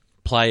other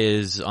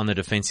players on the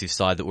defensive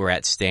side that were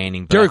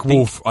outstanding. But Derek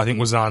Wolfe, I think,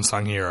 was an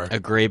unsung hero.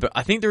 Agree, but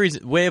I think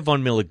where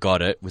Von Miller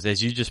got it was,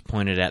 as you just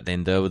pointed out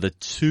then, there were the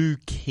 2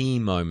 key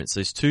moments.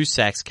 Those 2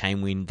 sacks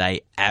came when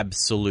they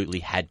absolutely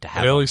had to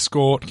have early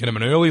score, get them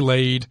an early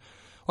lead.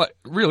 Like,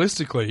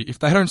 realistically, if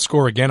they don't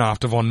score again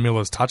after Von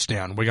Miller's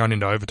touchdown, we're going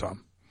into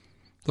overtime.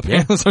 The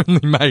Panthers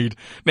only made...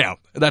 Now,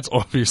 that's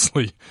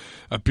obviously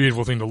a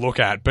beautiful thing to look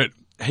at, but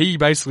he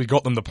basically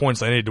got them the points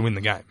they needed to win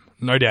the game.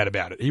 No doubt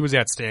about it. He was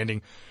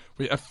outstanding.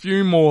 A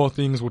few more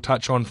things we'll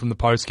touch on from the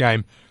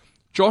post-game.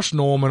 Josh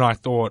Norman, I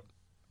thought,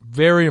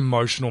 very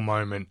emotional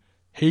moment.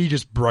 He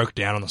just broke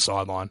down on the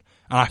sideline,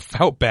 and I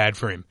felt bad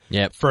for him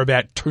for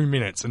about 2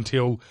 minutes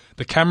until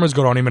the cameras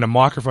got on him and a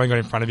microphone got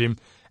in front of him,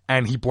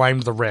 and he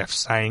blamed the refs,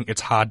 saying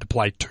it's hard to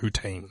play 2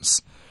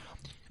 teams.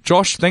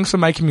 Josh, thanks for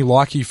making me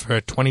like you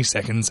for 20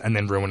 seconds and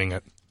then ruining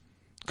it.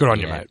 Good on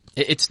you, mate.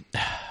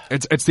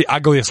 It's the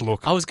ugliest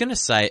look. I was going to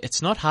say,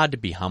 it's not hard to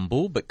be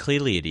humble, but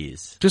clearly it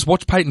is. Just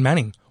watch Peyton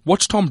Manning.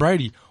 Watch Tom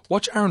Brady.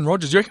 Watch Aaron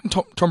Rodgers. You reckon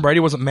Tom Brady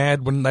wasn't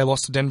mad when they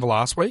lost to Denver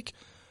last week?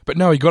 But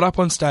no, he got up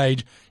on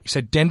stage. He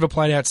said Denver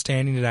played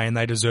outstanding today and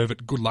they deserve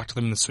it. Good luck to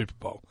them in the Super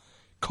Bowl.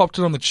 Copped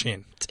it on the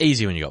chin. It's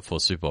easy when you got 4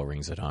 Super Bowl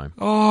rings at home.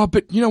 Oh,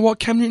 but you know what?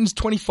 Cam Newton's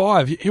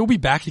 25. He'll be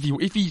back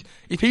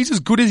if he's as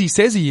good as he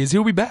says he is.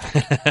 He'll be back.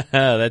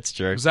 That's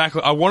true.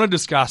 Exactly. I want to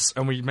discuss,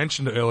 and we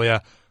mentioned it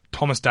earlier,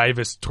 Thomas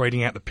Davis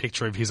tweeting out the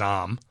picture of his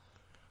arm.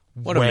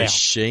 What a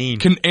machine.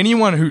 Can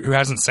anyone who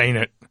hasn't seen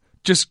it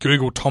just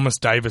Google Thomas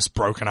Davis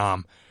broken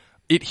arm?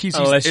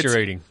 Unless you're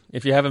eating.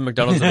 If you have a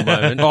McDonald's at the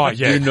moment,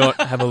 do not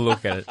have a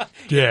look at it.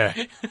 Yeah.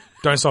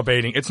 Don't stop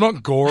eating. It's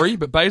not gory,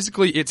 but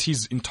basically it's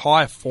his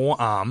entire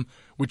forearm,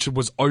 which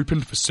was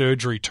opened for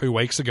surgery 2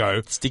 weeks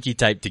ago. Sticky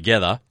taped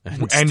together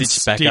and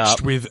stitched back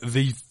up. with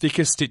the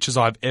thickest stitches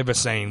I've ever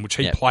seen, which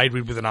he played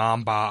with an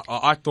arm bar.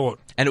 I thought...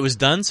 And it was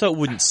done so it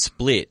wouldn't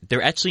split.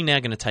 They're actually now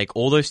going to take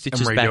all those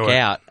stitches back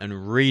out and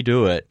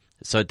redo it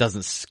so it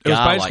doesn't scar. It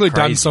was basically like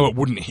crazy. done so it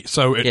wouldn't,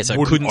 so it it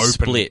wouldn't couldn't open.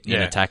 Split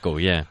in a tackle.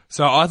 Yeah.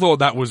 So I thought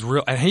that was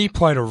real, and he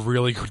played a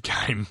really good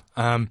game.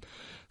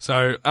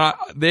 They're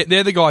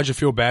the guys you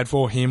feel bad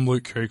for, him,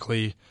 Luke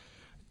Kuechly,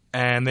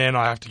 and then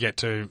I have to get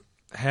to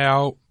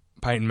how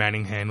Peyton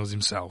Manning handles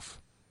himself.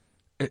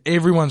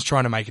 Everyone's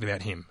trying to make it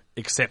about him,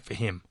 except for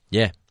him.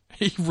 Yeah.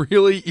 He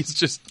really is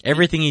just...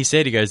 Everything he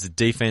said, he goes, the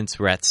defense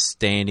were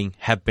outstanding,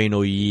 have been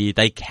all year.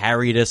 They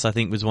carried us, I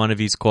think was one of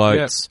his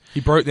quotes. Yeah. He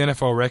broke the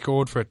NFL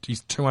record for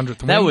his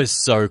 200th win. That was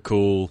so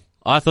cool.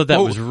 I thought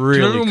that was really cool. Do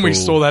you remember when we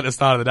saw that at the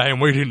start of the day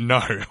and we didn't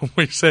know?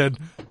 We said,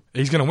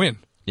 he's going to win.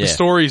 Yeah. The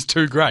story is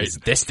too great. It's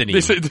destiny.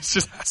 This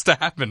just has to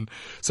happen.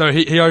 So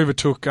he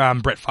overtook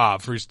Brett Favre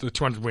for his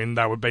 200th win.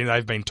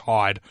 They've been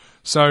tied.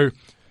 So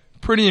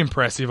pretty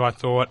impressive, I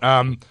thought.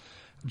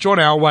 John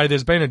Elway,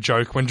 there's been a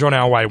joke. When John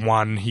Elway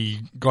won, he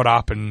got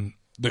up and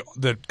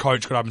the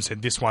coach got up and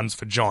said, this one's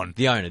for John.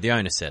 The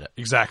owner said it.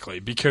 Exactly,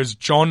 because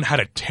John had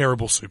a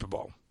terrible Super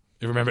Bowl.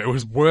 You remember, it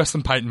was worse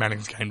than Peyton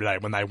Manning's game today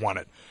when they won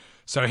it.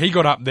 So he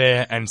got up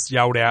there and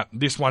yelled out,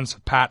 this one's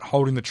for Pat,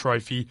 holding the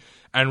trophy,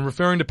 and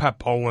referring to Pat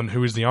Bowlen,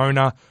 who is the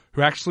owner,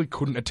 who actually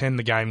couldn't attend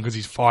the game because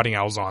he's fighting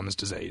Alzheimer's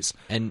disease.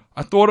 And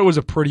I thought it was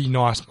a pretty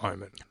nice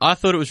moment. I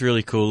thought it was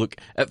really cool. Look,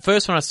 at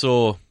first when I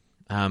saw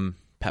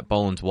Pat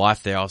Boland's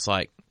wife there, I was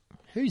like,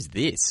 who's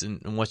this?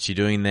 And what's she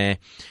doing there?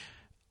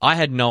 I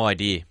had no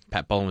idea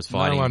Pat Boland was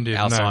fighting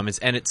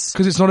Alzheimer's. No. And it's...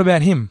 Because it's not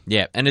about him.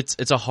 Yeah, and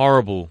it's a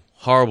horrible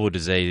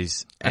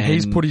disease. And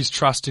he's put his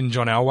trust in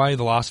John Elway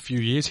the last few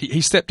years.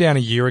 He stepped down a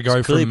year ago.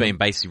 He's clearly been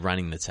basically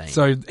running the team.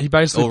 So he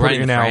basically put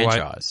it in Elway.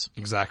 Franchise.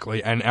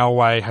 Exactly. And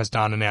Elway has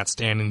done an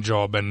outstanding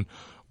job and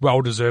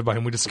well deserved by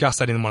him. We discussed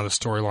that in one of the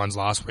storylines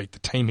last week, the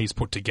team he's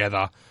put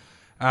together.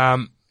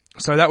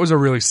 So that was a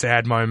really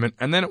sad moment.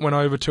 And then it went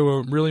over to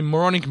a really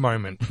moronic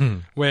moment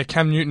where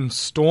Cam Newton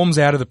storms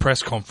out of the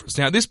press conference.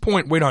 Now, at this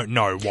point, we don't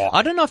know why.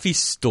 I don't know if he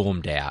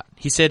stormed out.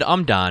 He said,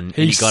 I'm done, and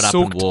he got up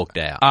and walked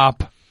out.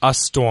 Up a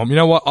storm. You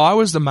know what? I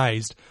was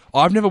amazed.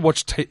 I've never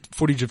watched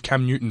footage of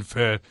Cam Newton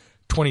for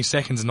 20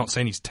 seconds and not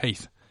seen his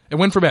teeth. It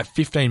went for about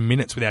 15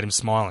 minutes without him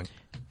smiling.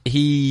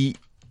 He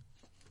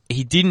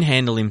didn't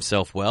handle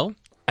himself well,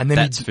 and then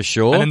that's for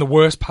sure. And then the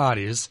worst part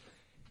is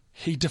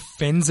he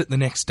defends it the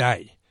next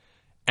day.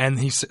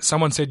 And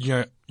someone said, you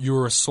know,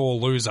 you're a sore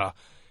loser.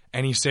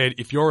 And he said,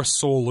 if you're a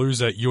sore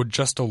loser, you're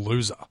just a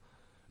loser.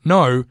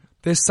 No,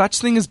 there's such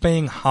thing as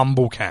being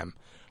humble, Cam.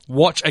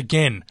 Watch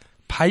again.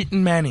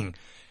 Peyton Manning.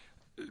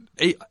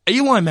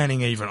 Eli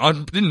Manning even. I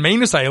didn't mean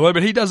to say Eli,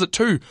 but he does it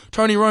too.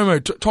 Tony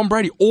Romo, Tom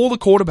Brady, all the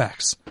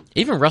quarterbacks.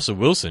 Even Russell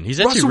Wilson. He's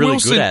actually really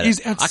good at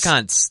it. I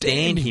can't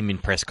stand him in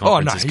press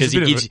conferences because he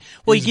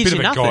gives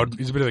you nothing.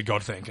 He's a bit of a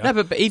God thinker.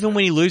 No, but even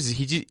when he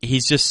loses,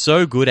 he's just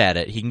so good at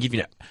it. He can give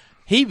you...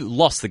 He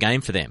lost the game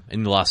for them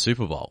in the last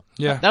Super Bowl.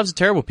 Yeah. That was a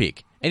terrible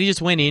pick. And he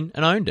just went in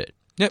and owned it.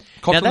 Yep.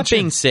 Now, that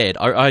being said,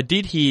 I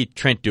did hear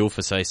Trent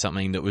Dilfer say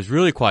something that was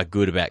really quite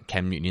good about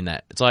Cam Newton in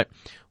that. It's like,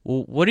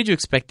 well, what did you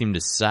expect him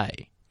to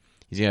say?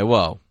 He's going,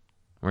 well,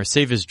 my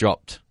receivers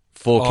dropped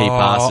 4 key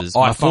passes.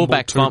 My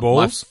fullback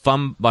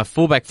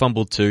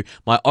fumbled 2.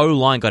 My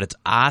O-line got its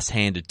ass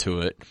handed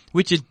to it,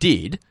 which it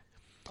did.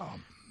 Oh,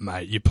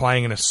 mate, you're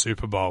playing in a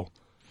Super Bowl.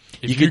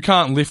 If you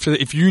can't lift it,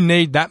 if you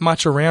need that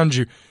much around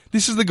you...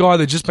 This is the guy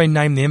that's just been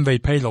named the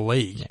MVP of the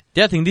league. Yeah.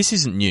 The other thing, this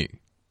isn't new.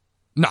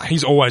 No,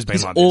 he's always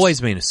been like this. He's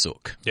always been a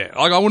sook. Yeah,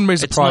 I wouldn't be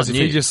surprised if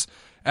he just,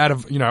 out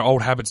of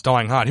old habits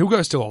dying hard, he'll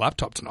go steal a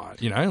laptop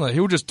tonight.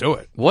 He'll just do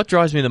it. What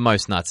drives me the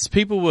most nuts is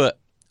people were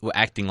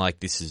acting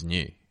like this is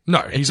new. No,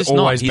 he's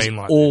always been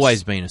like this. He's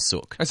always been a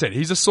sook. I said,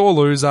 he's a sore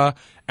loser,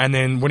 and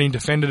then when he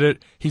defended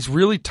it, he's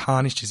really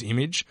tarnished his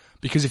image,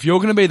 because if you're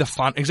going to be the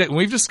fun... Exactly,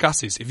 we've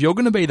discussed this. If you're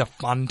going to be the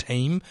fun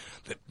team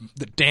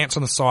that dance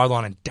on the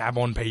sideline and dab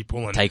on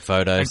people... and take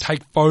photos. And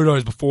take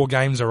photos before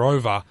games are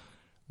over,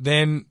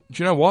 then,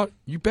 do you know what?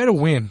 You better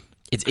win.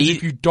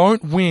 If you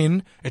don't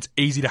win, it's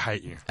easy to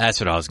hate you. That's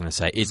what I was going to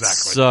say.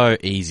 It's so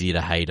easy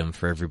to hate him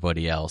for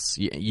everybody else.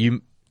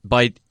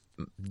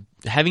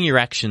 having your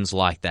actions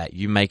like that,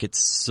 you make it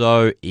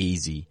so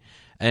easy.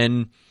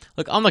 And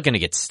look, I'm not going to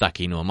get stuck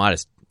into them,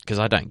 because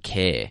I don't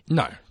care.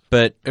 No.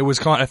 But it was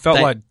it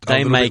felt like a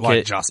little bit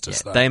like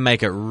justice, though. They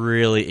make it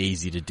really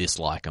easy to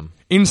dislike them.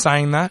 In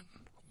saying that,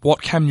 what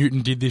Cam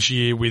Newton did this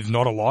year with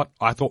not a lot,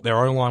 I thought their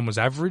O-line was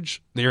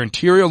average. Their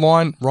interior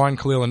line, Ryan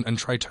Khalil and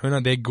Trey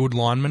Turner, they're good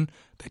linemen.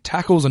 Their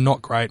tackles are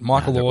not great.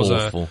 Michael Law's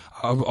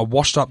a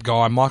washed-up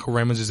guy. Michael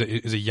Remmers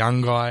is a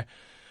young guy.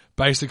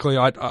 Basically,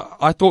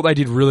 I thought they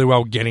did really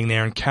well getting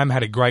there, and Cam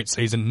had a great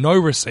season. No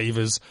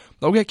receivers.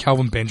 They'll get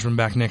Calvin Benjamin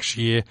back next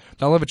year.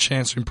 They'll have a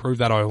chance to improve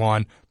that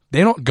O-line.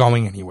 They're not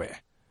going anywhere.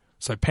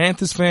 So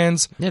Panthers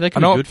fans, I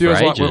know it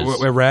feels like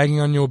we're ragging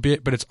on you a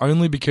bit, but it's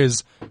only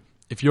because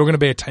if you're going to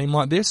be a team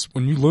like this,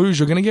 when you lose,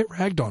 you're going to get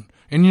ragged on.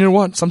 And you know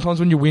what? Sometimes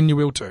when you win, you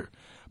will too.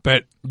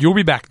 But you'll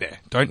be back there.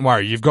 Don't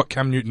worry. You've got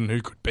Cam Newton,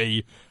 who could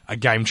be a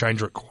game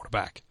changer at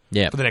quarterback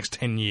for the next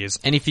 10 years.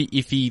 And if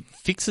he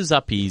fixes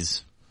up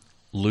his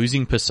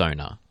losing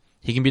persona,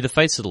 he can be the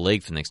face of the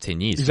league for the next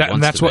 10 years. Exactly.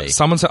 And that's what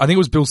someone said. I think it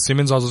was Bill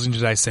Simmons I was listening to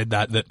today said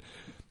that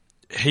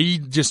he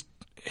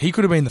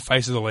could have been the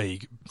face of the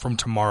league from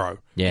tomorrow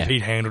if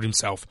he'd handled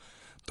himself.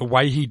 The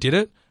way he did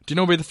it, do you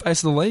know who'll be the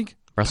face of the league?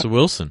 Russell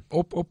Wilson.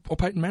 Or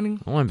Peyton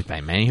Manning. I won't be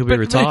Peyton Manning. He'll be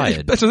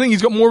retired. That's the thing.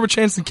 He's got more of a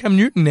chance than Cam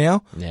Newton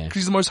now. Yeah.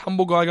 Because he's the most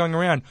humble guy going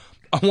around.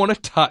 I want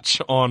to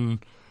touch on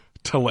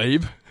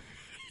Talib.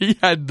 He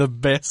had the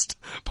best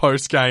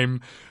post-game.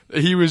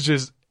 He was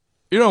just,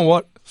 you know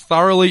what,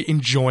 thoroughly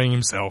enjoying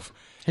himself.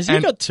 Has he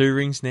got 2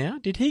 rings now?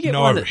 Did he get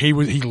one? No, he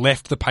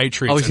left the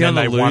Patriots and then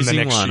they won the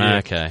next year.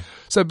 Okay.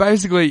 So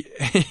basically,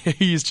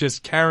 he's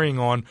just carrying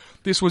on.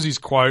 This was his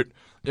quote.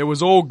 It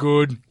was all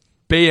good.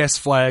 BS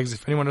flags.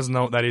 If anyone doesn't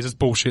know what that is, it's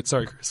bullshit.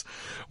 Sorry, Chris.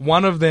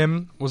 One of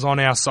them was on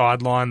our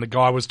sideline. The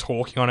guy was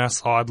talking on our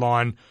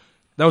sideline.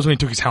 That was when he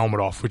took his helmet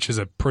off, which is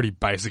a pretty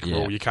basic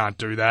rule. You can't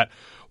do that.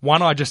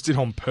 One I just did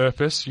on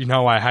purpose. You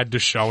know, I had to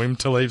show him.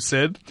 Talib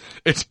said,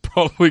 it's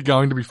probably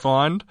going to be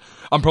fined.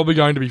 I'm probably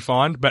going to be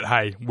fined, but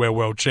hey, we're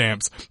world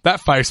champs.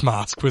 That face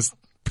mask was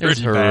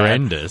pretty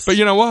horrendous. But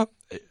you know what?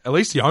 At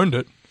least he owned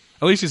it.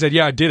 At least he said,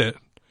 yeah, I did it.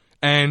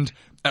 And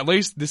at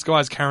least this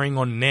guy's carrying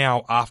on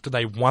now after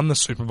they won the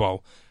Super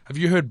Bowl. Have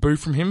you heard boo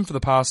from him for the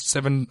past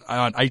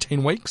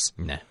 18 weeks?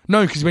 No.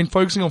 No, because he's been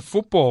focusing on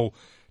football.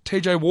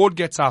 TJ Ward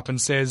gets up and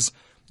says,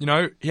 you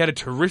know, he had a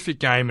terrific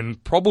game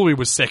and probably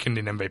was second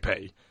in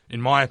MVP,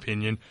 in my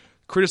opinion.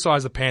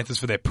 Criticised the Panthers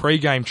for their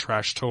pre-game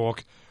trash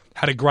talk.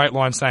 Had a great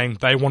line saying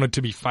they wanted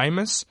to be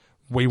famous,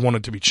 we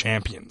wanted to be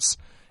champions.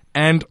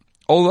 And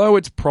although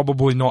it's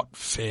probably not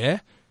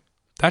fair,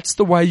 that's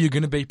the way you're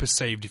going to be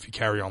perceived if you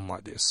carry on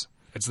like this.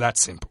 It's that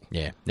simple.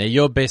 Yeah. Now,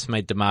 your best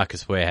mate,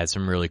 DeMarcus Ware, had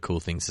some really cool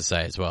things to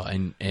say as well.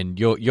 And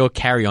your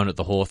carry on at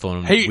the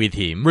Hawthorn with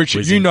him.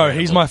 Richard, you know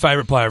he's my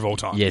favourite player of all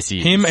time. Yes, he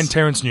is. Him and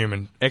Terrence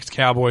Newman,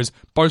 ex-Cowboys,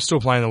 both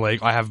still playing in the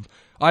league. I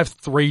have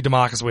 3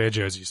 DeMarcus Ware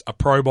jerseys, a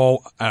Pro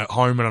Bowl, at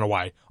home and an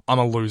away. I'm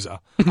a loser.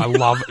 I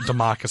love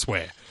DeMarcus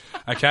Ware.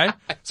 Okay?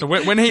 So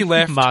when he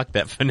left... Mark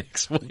that for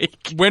next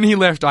week. When he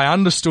left, I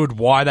understood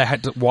why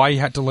he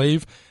had to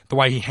leave, the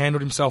way he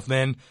handled himself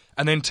then.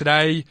 And then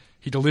today...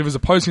 He delivers a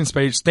post-game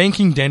speech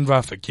thanking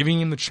Denver for giving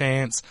him the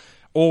chance,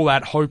 all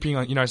that,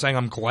 hoping, you know, saying,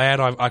 I'm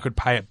glad I could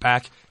pay it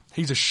back.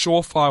 He's a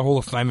surefire Hall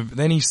of Famer. But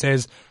then he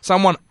says,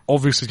 someone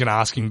obviously is going to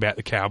ask him about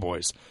the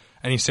Cowboys.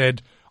 And he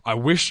said, I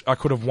wish I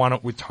could have won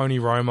it with Tony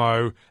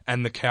Romo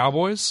and the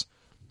Cowboys,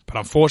 but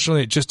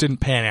unfortunately it just didn't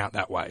pan out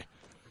that way.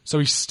 So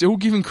he's still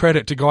giving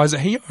credit to guys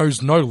that he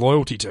owes no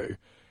loyalty to.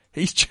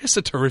 He's just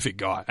a terrific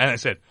guy. And I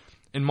said,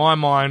 in my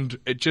mind,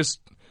 it just...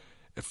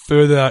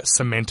 further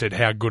cemented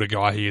how good a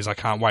guy he is. I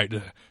can't wait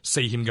to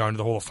see him go into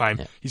the Hall of Fame.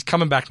 Yeah. He's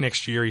coming back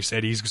next year, he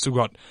said. He's still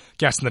got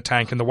gas in the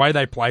tank. And the way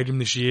they played him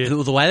this year...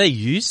 The way they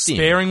used him.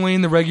 Sparingly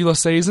in the regular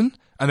season,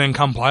 and then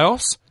come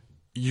playoffs,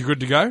 you're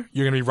good to go.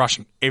 You're going to be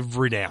rushing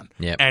every down.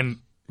 Yep. And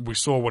we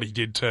saw what he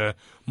did to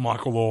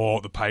Michael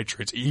Law, the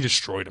Patriots. He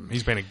destroyed him.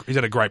 He's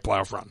had a great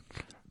playoff run.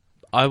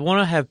 I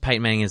want to have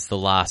Peyton Manning as the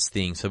last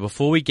thing. So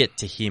before we get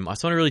to him, I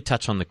just want to really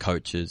touch on the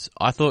coaches.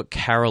 I thought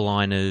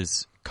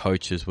Carolina's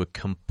coaches were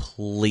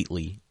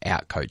completely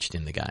outcoached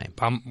in the game.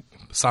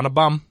 Son of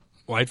bum,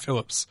 Wade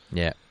Phillips.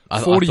 Yeah.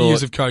 40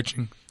 years of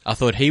coaching. I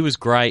thought he was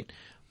great,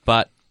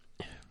 but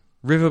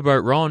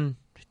Riverboat Ron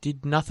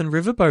did nothing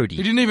riverboaty.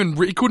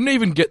 He couldn't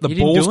even get the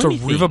balls to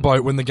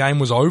riverboat when the game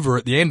was over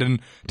at the end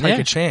and take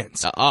a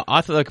chance.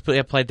 I thought they completely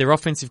outplayed their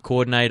offensive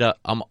coordinator.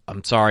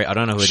 I'm sorry, I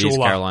don't know who it is,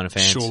 Carolina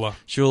fans.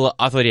 Shula.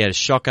 I thought he had a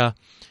shocker.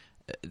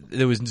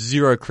 There was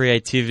zero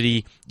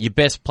creativity. Your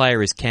best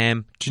player is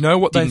Cam. Do you know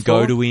what they thought? Didn't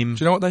go to him.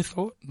 Do you know what they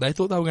thought? They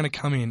thought they were going to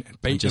come in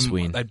and beat them.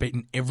 Win. They'd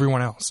beaten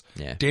everyone else.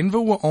 Yeah. Denver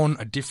were on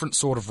a different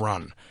sort of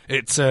run.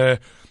 It's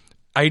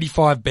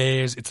 85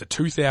 Bears. It's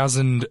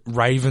 2000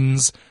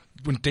 Ravens.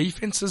 When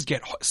defenses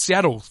get hot,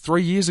 Seattle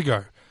 3 years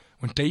ago,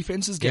 when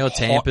defenses get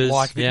hot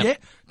like this, yeah,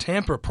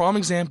 Tampa, prime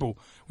example.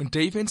 When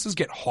defenses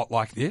get hot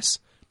like this,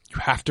 you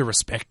have to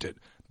respect it.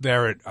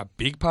 They're a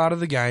big part of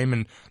the game,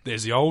 and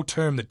there's the old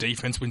term that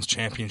defense wins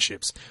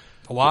championships.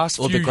 The last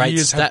few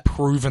years have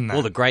proven that.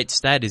 Well, the great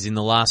stat is in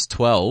the last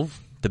 12,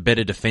 the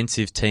better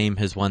defensive team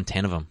has won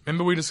 10 of them.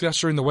 Remember we discussed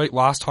during the week,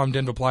 last time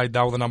Denver played,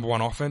 they were the number one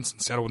offense and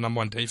Seattle the number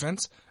one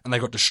defense, and they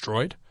got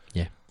destroyed?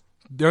 Yeah.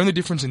 The only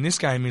difference in this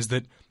game is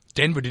that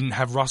Denver didn't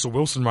have Russell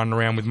Wilson running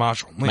around with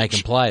Marshall Lynch.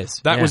 Making plays.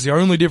 That was the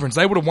only difference.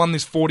 They would have won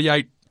this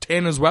 48-10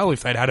 as well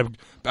if they'd had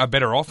a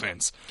better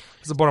offense.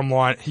 That's the bottom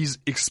line. He's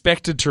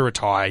expected to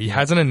retire. He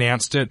hasn't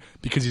announced it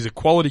because he's a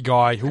quality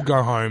guy. He'll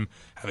go home,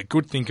 have a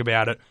good think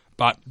about it.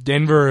 But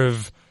Denver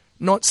have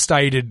not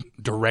stated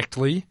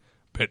directly,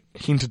 but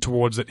hinted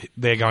towards that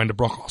they're going to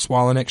Brock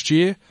Osweiler next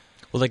year.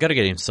 Well, they got to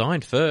get him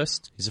signed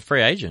first. He's a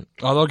free agent.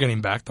 Oh, they'll get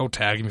him back. They'll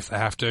tag him if they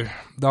have to.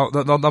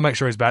 They'll make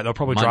sure he's back. They'll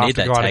probably draft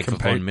a guy to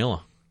compete. For Von Miller.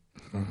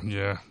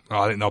 Yeah,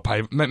 I think they'll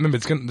pay. Remember,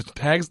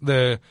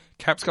 the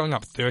cap's going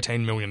up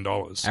 $13 million.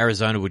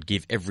 Arizona would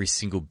give every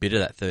single bit of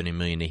that $13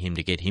 million to him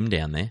to get him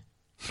down there.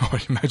 Oh,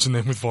 imagine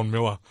them with Von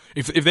Miller.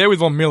 If they're with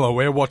Von Miller,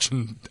 we're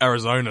watching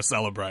Arizona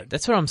celebrate.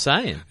 That's what I'm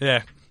saying.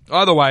 Yeah.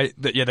 Either way,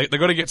 they've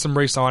got to get some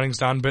re-signings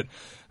done. But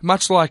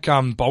much like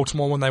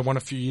Baltimore when they won a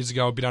few years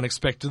ago, a bit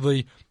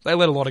unexpectedly, they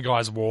let a lot of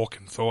guys walk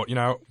and thought,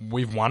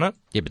 we've won it.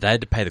 Yeah, but they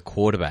had to pay the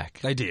quarterback.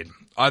 They did.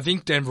 I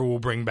think Denver will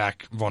bring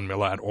back Von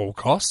Miller at all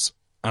costs.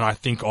 And I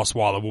think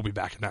Osweiler will be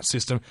back in that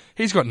system.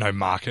 He's got no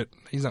market.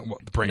 He's not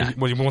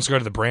he wants to go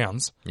to the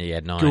Browns. Yeah, he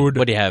had 9. Good.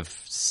 What do you have?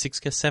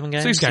 7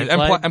 games? 6 games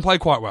and play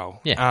quite well.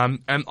 Yeah.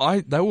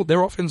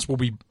 Their offense will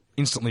be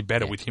instantly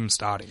better with him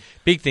starting.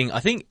 Big thing. I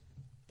think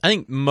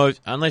most,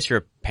 unless you're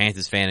a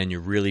Panthers fan and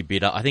you're really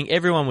bitter, I think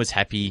everyone was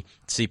happy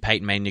to see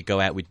Peyton Manning go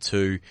out with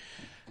 2.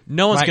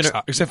 No one's going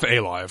to, except for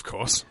Eli, of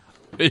course.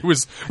 We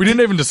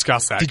didn't even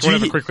discuss that. Can we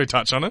ever quickly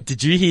touch on it?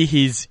 Did you hear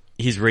his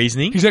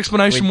reasoning? His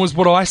explanation was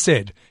what I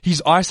said.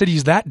 I said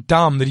he's that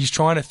dumb that he's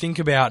trying to think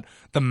about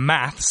the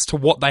maths to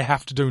what they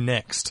have to do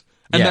next.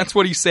 And that's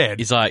what he said.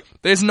 He's like,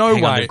 there's no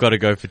way. They've got to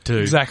go for 2.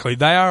 Exactly.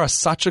 They are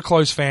such a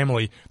close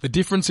family. The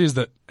difference is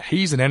that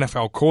he's an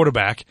NFL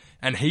quarterback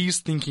and he's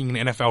thinking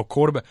an NFL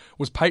quarterback.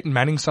 Was Peyton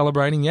Manning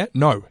celebrating yet?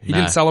 No. He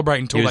didn't celebrate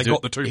until they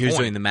got the 2 points. He was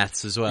doing the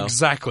maths as well.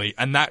 Exactly.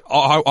 And that,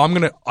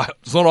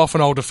 it's not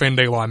often I'll defend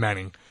Eli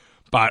Manning.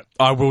 But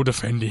I will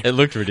defend him. It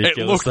looked ridiculous.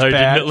 It looked though,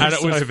 bad, didn't it? and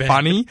it was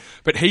funny.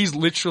 But he's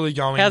literally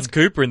going. How's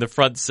Cooper in the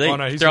front seat,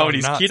 throwing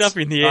his kid up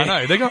in the air? I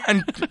know they're going,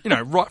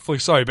 and rightfully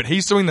so. But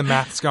he's doing the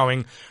maths,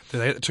 going, do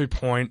they get the 2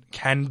 point?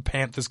 Can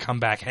Panthers come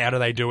back? How do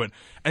they do it?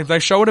 And if they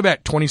show it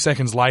about 20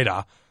 seconds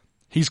later,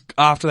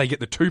 after they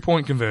get the 2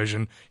 point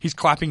conversion, he's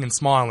clapping and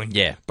smiling.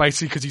 Yeah,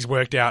 basically because he's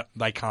worked out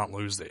they can't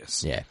lose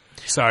this. Yeah.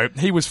 So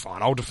he was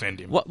fine. I'll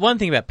defend him. One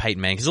thing about Peyton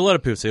Manning, because a lot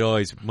of people say,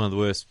 he's one of the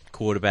worst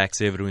quarterbacks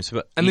ever to win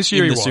Super Bowl. And this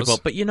year he was. Super Bowl.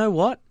 But you know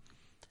what?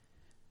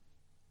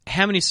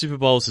 How many Super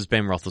Bowls has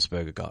Ben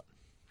Roethlisberger got?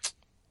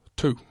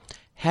 2.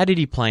 How did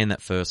he play in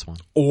that first one?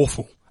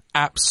 Awful.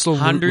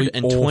 Absolutely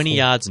 120 awful.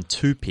 yards and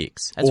 2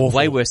 picks. That's awful.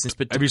 Way worse than this.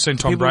 But have you seen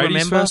Tom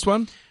Brady's first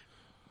one?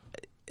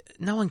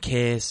 No one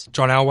cares.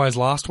 John Elway's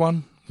last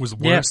one was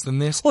worse than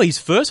this. Well, his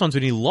first ones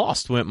when he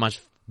lost weren't much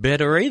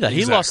better either.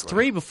 Exactly. He lost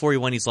 3 before he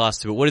won his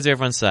last 2. But what does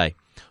everyone say?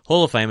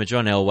 Hall of Famer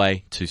John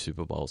Elway, 2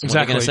 Super Bowls. Exactly.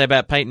 What are they going to say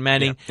about Peyton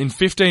Manning? Yeah. In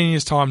 15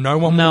 years' time, no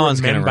one will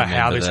remember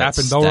how this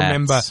happened. They'll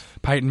remember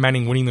Peyton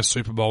Manning winning the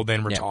Super Bowl,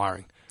 then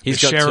retiring.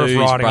 He's got 2. His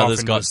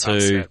brother's got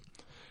 2.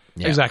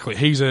 Yeah. Exactly.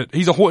 He was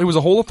a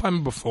Hall of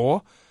Famer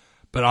before,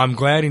 but I'm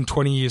glad in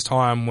 20 years'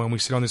 time when we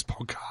sit on this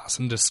podcast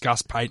and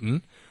discuss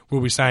Peyton,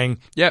 we'll be saying,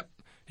 yep,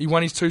 he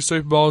won his 2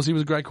 Super Bowls. He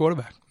was a great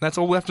quarterback. That's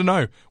all we have to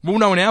know. We'll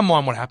know in our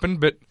mind what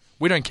happened, but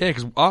we don't care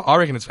because I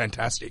reckon it's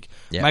fantastic.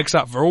 Yeah. Makes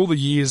up for all the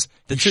years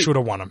he should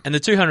have won them. And the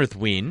 200th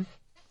win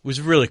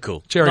was really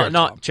cool. Cherry on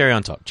top. Cherry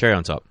on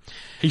top.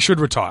 He should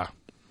retire.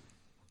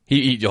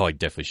 He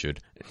definitely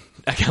should.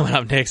 Coming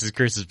up next is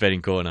Chris's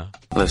betting corner.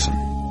 Listen,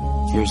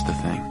 here's the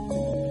thing.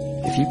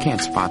 If you can't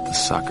spot the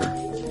sucker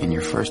in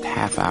your first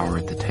half hour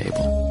at the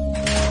table,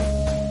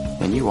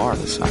 then you are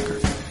the sucker.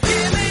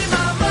 Give me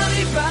my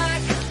money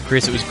back.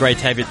 Chris, it was great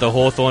to have you at the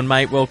Hawthorn,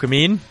 mate. Welcome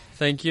in.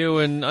 Thank you,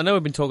 and I know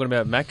we've been talking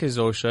about Macca's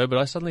all show, but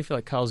I suddenly feel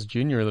like Carl's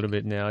Jr. a little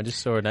bit now. I just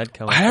saw an ad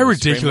come up. How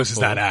ridiculous is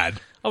that ad?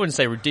 I wouldn't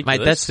say ridiculous.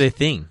 Mate, that's their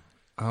thing.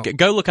 Oh.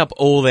 Go look up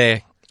all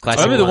their classic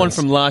I remember ones.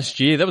 The one from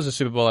last year. That was a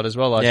Super Bowl ad as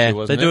well last year,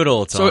 wasn't it? They do it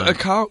all the time. So,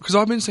 Carl, because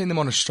I've been seeing them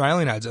on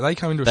Australian ads. Are they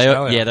coming to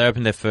Australia? Yeah, they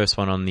opened their first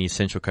one on the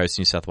Central Coast of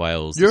New South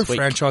Wales You're this a week.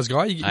 franchise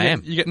guy. I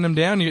am. You getting them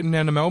down? You getting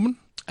down to Melbourne?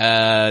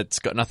 It's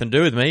got nothing to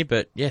do with me,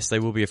 but yes, they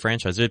will be a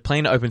franchise. They're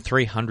planning to open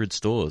 300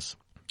 stores.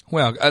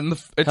 Well, and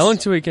how long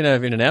till we can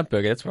have In-N-Out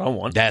Burger? That's what I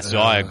want.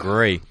 I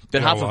agree.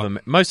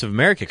 But most of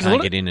America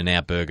can't get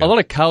In-N-Out Burger. A lot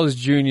of Carl's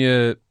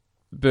Jr.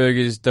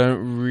 burgers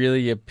don't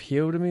really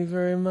appeal to me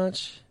very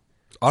much.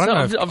 I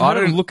don't know. I've had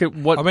a look at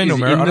what I've been to is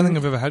America. in I don't them.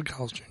 think I've ever had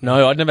Carl's Jr.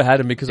 No, I'd never had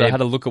them because I had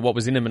a look at what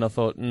was in them and I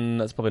thought,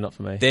 that's probably not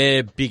for me.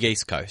 They're big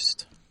East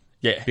Coast.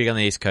 Yeah. Big on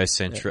the East Coast,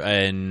 Central,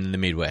 and the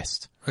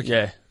Midwest. Okay.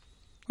 Yeah.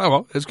 Oh,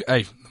 well,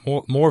 hey,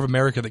 more of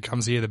America that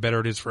comes here, the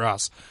better it is for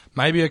us.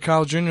 Maybe a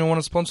Carl Jr. will want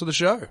to sponsor the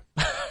show.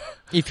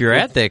 If you're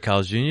out there,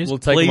 Carl's Jr., we'll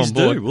take please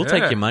them on board. do. We'll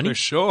take your money. For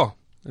sure.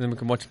 And then we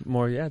can watch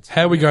more of your ads.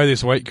 How we go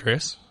this week,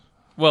 Chris?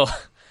 Well,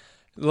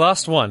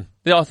 Last one.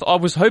 I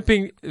was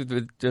hoping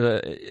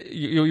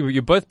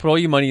you both put all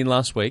your money in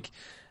last week,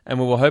 and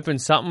we were hoping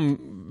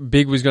something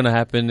big was going to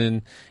happen,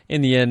 and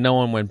in the end, no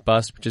one went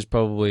bust, which is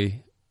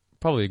probably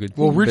a good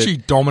thing. Well, Richie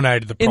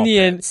dominated the prop in the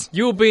bets. end,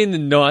 you were being the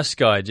nice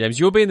guy, James.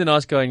 You were being the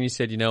nice guy, and you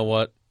said, you know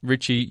what,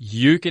 Richie,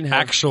 you can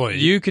have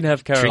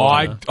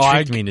Carolina.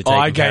 Tricked me into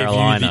taking gave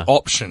Carolina. you the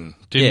option,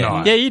 didn't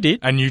I? Yeah, you did.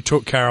 And you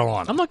took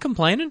Carolina. I'm not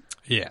complaining.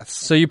 Yes.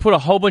 So you put a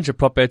whole bunch of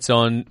prop bets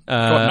on.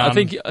 Got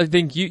none. I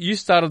think you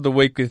started the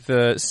week with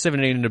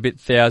 17 and a bit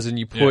thousand.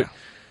 You put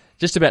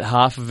just about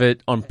half of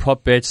it on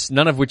prop bets,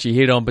 none of which you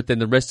hit on, but then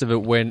the rest of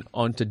it went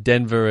on to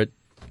Denver at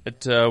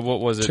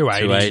what was it?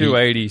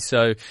 280.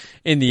 So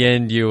in the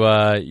end,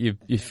 you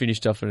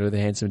finished off with a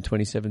handsome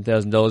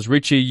 $27,000.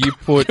 Richie, you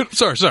put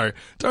sorry.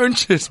 Don't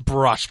just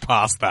brush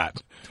past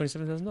that.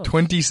 $27,000.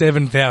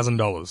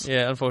 $27,000.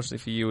 Yeah, unfortunately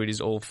for you, it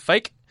is all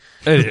fake.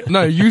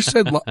 No, you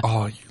said you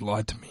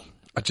lied to me.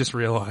 I just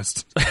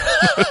realised.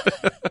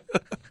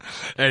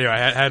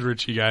 Anyway, how'd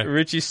Richie go?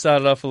 Richie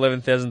started off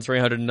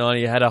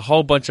 11,390. Had a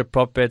whole bunch of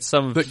prop bets.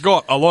 Some that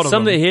got a lot of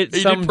some them. that hit,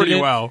 he some did pretty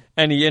didn't, well,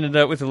 and he ended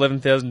up with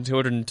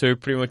 11,202.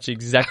 Pretty much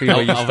exactly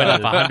where you I went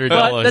up started.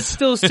 $100. But that's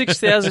still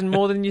 6,000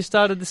 more than you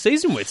started the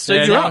season with. So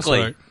Yeah, you're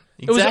exactly. up.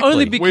 It was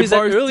only because that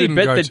both early didn't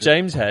bet go that to-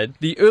 James had,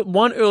 the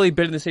one early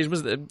bet in the season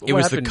was It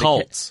was the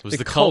Colts. It was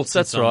the Colts.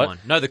 That's someone. right.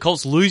 No, the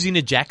Colts losing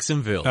to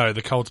Jacksonville. No,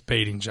 the Colts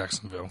beating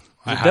Jacksonville.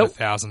 I had that-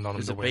 1,000 on them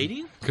Was to it win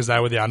beating? because they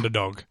were the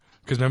underdog.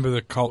 Because remember,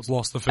 the Colts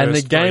lost the first And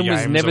the 3 game was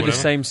games never or the whatever.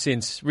 same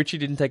since. Richie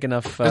didn't take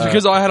enough. It's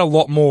because I had a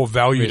lot more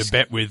value risk. to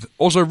bet with.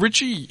 Also,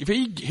 Richie, if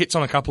he hits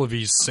on a couple of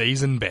his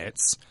season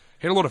bets,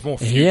 he had a lot of more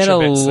future he had a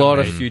bets than lot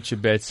me. of future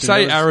bets. And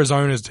Say that was-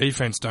 Arizona's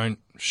defense don't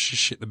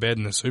shit the bed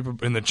in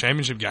the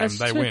championship game, That's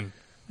they two- win.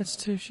 That's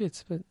 2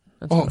 shits, but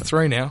that's Oh,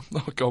 3 now.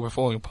 Oh god, we're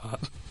falling apart.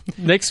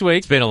 next week.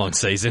 It's been a long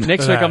season.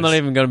 Next It week, I'm not has.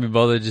 even going to be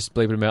bothered just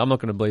bleeping them out. I'm not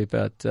going to bleep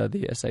out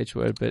the SH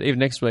word, but even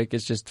next week,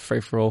 it's just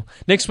free for all.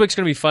 Next week's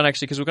going to be fun,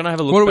 actually, because we're going to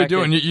have a look What are we back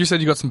doing? at- You said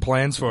you got some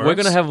plans for us. We're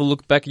going to have a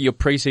look back at your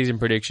preseason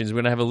predictions. We're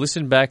going to have a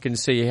listen back and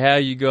see how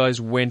you guys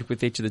went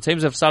with each of the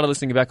teams. I've started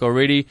listening back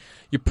already.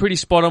 You're pretty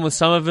spot on with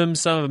some of them.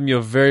 Some of them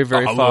you're very,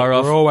 very far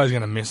off. We're always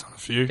going to miss on a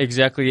few.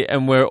 Exactly,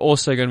 and we're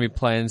also going to be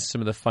playing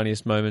some of the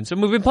funniest moments.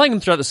 And we've been playing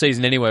them throughout the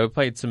season anyway. We've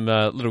played some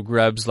little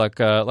grabs like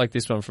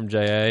this one from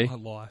JA, My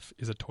life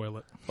is a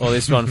toilet. or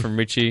this one from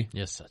Richie.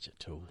 You're such a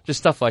tool. Just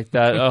stuff like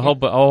that. A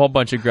whole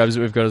bunch of grabs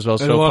that we've got as well.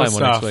 So There's a we'll lot play of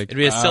one next stuff. week. It'd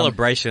be a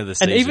celebration of the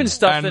season. And even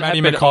stuff And that Matty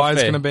happened Mackay's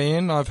off-air. going to be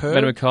in, I've heard.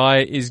 Matty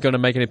Mackay is going to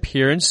make an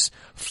appearance.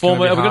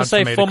 Former, be are we going to hard say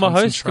for me to former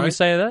host? Can we concentrate.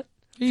 say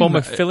that?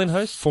 Former fill-in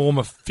host?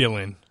 Former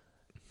fill-in.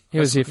 He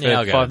was here for Yeah,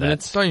 I'll go 5 with that.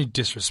 minutes. Don't you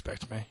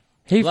disrespect me.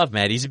 He Love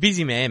Matt. He's a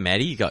busy man,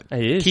 Matty. You got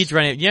He is. kids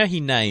running. You know, he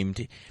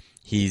named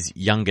his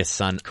youngest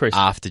son Chris.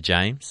 after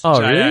James. Oh,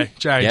 J.A. really?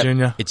 J.A. Yep.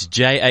 Jr. It's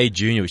J.A.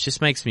 Jr., which just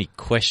makes me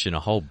question a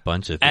whole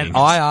bunch of things. And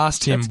I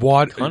asked him,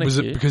 what kinda was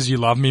it cute. because you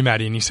love me,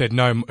 Matty? And he said,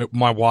 no,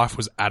 my wife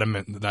was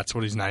adamant that that's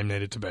what his name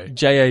needed to be.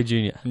 J.A. Jr.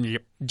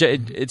 Yep.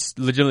 It's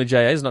legitimately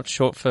J.A. It's not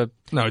short for...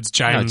 No, it's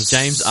No, James. it's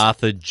James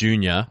Arthur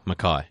Jr.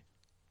 Mackay.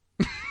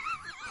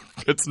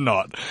 It's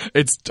not.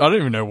 I don't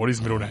even know what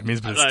his middle name is,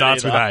 but it don't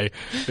starts with either.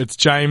 A. It's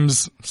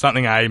James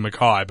something A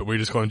Mackay, but we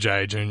just call him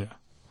J.A. Jr.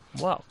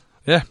 Wow.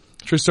 Yeah,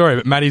 true story.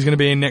 But Matty's going to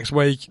be in next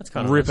week. That's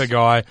kinda Ripper nice.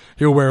 guy.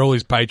 He'll wear all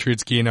his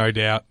Patriots gear, no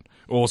doubt,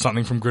 or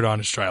something from Gridiron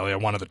Australia,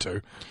 one of the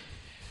two.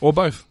 Or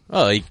both.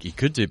 Oh, he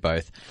could do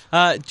both.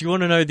 Do you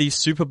want to know the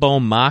Super Bowl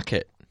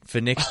market for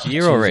next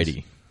year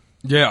already?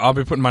 Yeah, I'll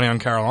be putting money on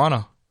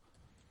Carolina.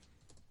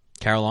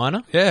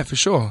 Carolina? Yeah, for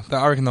sure.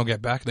 I reckon they'll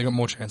get back. They got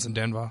more chance than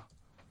Denver.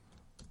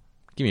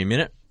 Give me a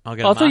minute. I'll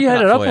get I thought you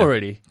had it up for you.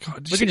 already.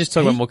 God, We can just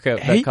talk about more about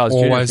He Carl's Jr.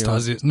 always if you want.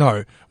 does this.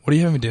 No. What are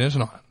you having for dinner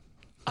tonight?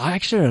 I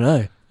actually don't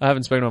know. I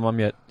haven't spoken to my mum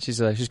yet. She's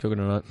cooking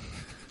tonight.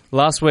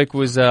 Last week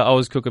was I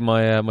was cooking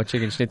my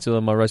chicken schnitzel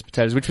and my roast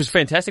potatoes, which was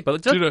fantastic.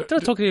 But did I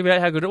talk to you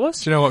about how good it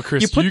was? Do you know what,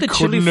 Chris? You put the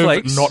chili couldn't have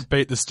flakes. not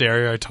beat the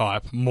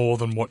stereotype more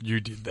than what you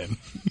did then.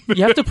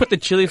 You have to put the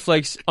chili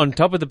flakes on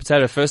top of the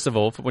potato first of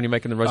all for when you're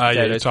making the roast Yeah, you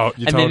potatoes. told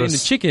and then in us.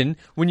 the chicken,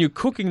 when you're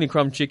cooking the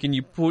crumb chicken,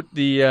 you put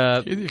the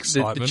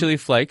excitement. chili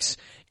flakes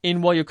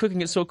in while you're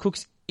cooking it, so it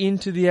cooks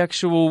into the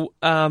actual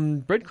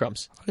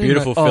breadcrumbs.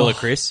 Beautiful Oh, filler,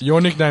 Chris. Your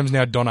nickname's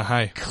now Donna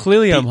Hay.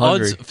 Clearly, I'm The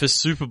hungry. odds for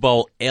Super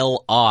Bowl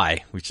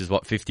LI, which is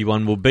what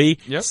 51 will be.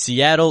 Yep.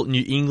 Seattle,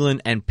 New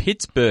England, and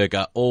Pittsburgh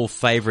are all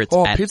favourites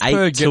Oh, at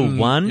Pittsburgh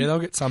 8-1. Yeah, they'll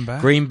get some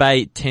back. Green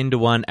Bay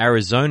 10-1,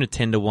 Arizona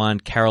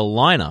 10-1,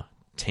 Carolina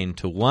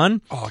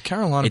 10-1. Oh,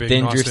 Carolina It being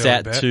then nice drifts early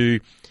out bet. to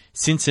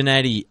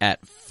Cincinnati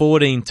at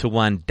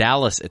 14-1,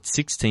 Dallas at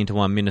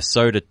 16-1,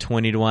 Minnesota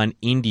 20-1,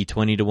 Indy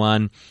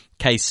 20-1,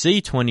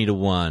 KC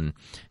 20-1.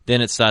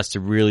 Then it starts to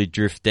really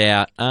drift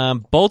out.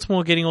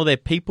 Baltimore getting all their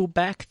people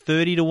back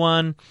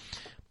 30-1,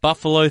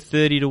 Buffalo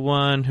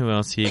 30-1. Who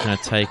else here can I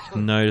take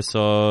notice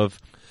of?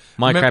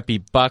 My crappy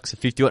Bucks at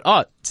 51.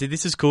 Oh, see,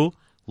 this is cool.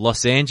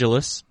 Los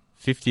Angeles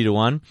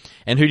 50-1,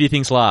 and who do you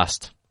think's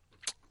last?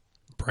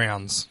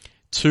 Browns.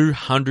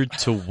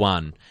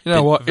 200-1. You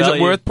know what? Is it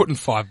value- worth putting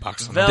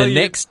 $5 on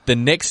that? The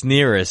next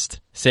nearest,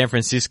 San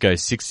Francisco,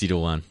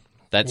 60-1.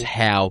 That's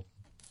how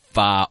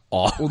far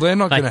off. Well, they're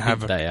not going to I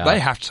think have they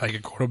have to take a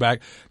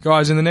quarterback.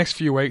 Guys, in the next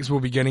few weeks, we'll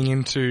be getting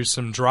into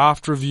some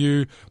draft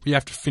review. We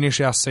have to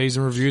finish our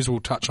season reviews. We'll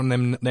touch on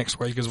them next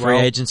week as well. Free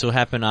agents will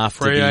happen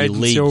after the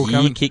league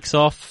year kicks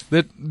off.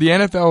 The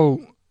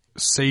NFL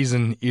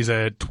season is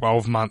a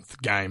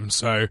 12-month game,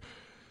 so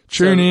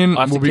tune in.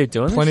 I have to keep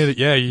doing this?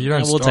 Yeah, you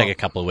don't We'll stop. take a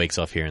couple of weeks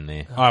off here and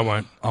there. I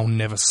won't. I'll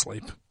never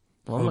sleep.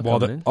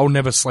 I'll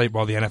never sleep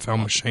while the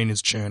NFL machine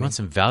is churning. Want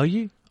some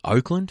value?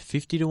 Oakland,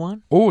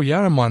 50-1? Oh, yeah,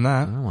 I don't mind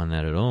that. I don't want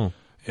that at all.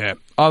 Yeah.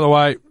 Either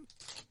way,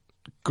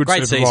 good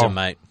Great Super Bowl. season,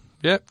 mate.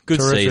 Yep. Good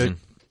terrific. season.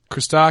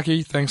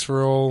 Christaki, thanks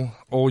for all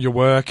your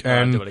work,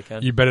 I'll and do what I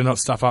can. you better not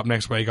stuff up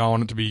next week. I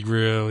want it to be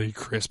really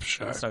crisp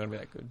show. It's not going to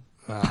be that good.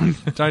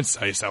 Don't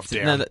say yourself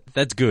down. No,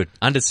 that's good.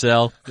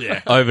 Undersell,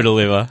 Yeah.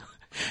 over-deliver.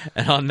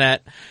 And on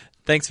that,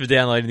 thanks for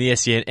downloading the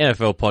SEN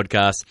NFL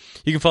podcast.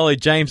 You can follow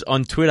James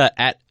on Twitter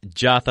at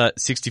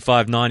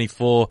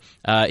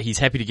Jartha6594. He's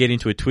happy to get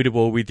into a Twitter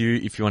war with you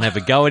if you want to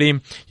have a go at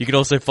him. You can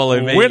also follow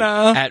me Winner.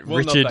 at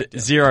Will not back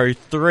down.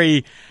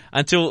 Richard03.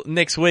 Until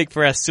next week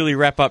for our silly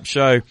wrap-up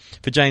show.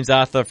 For James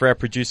Arthur, for our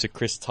producer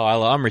Chris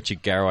Tyler, I'm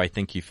Richard Garraway.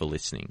 Thank you for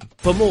listening.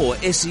 For more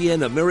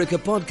SEN America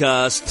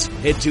podcasts,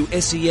 head to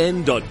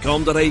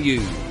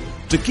sen.com.au.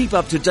 To keep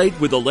up to date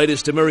with the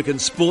latest American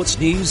sports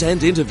news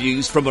and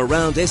interviews from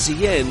around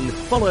SEN,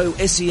 follow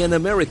SEN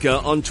America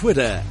on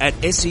Twitter at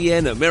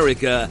SEN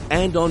America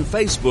and on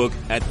Facebook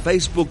at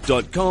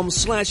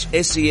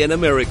facebook.com/SEN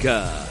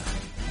America.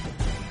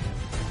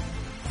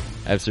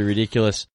 Absolutely ridiculous.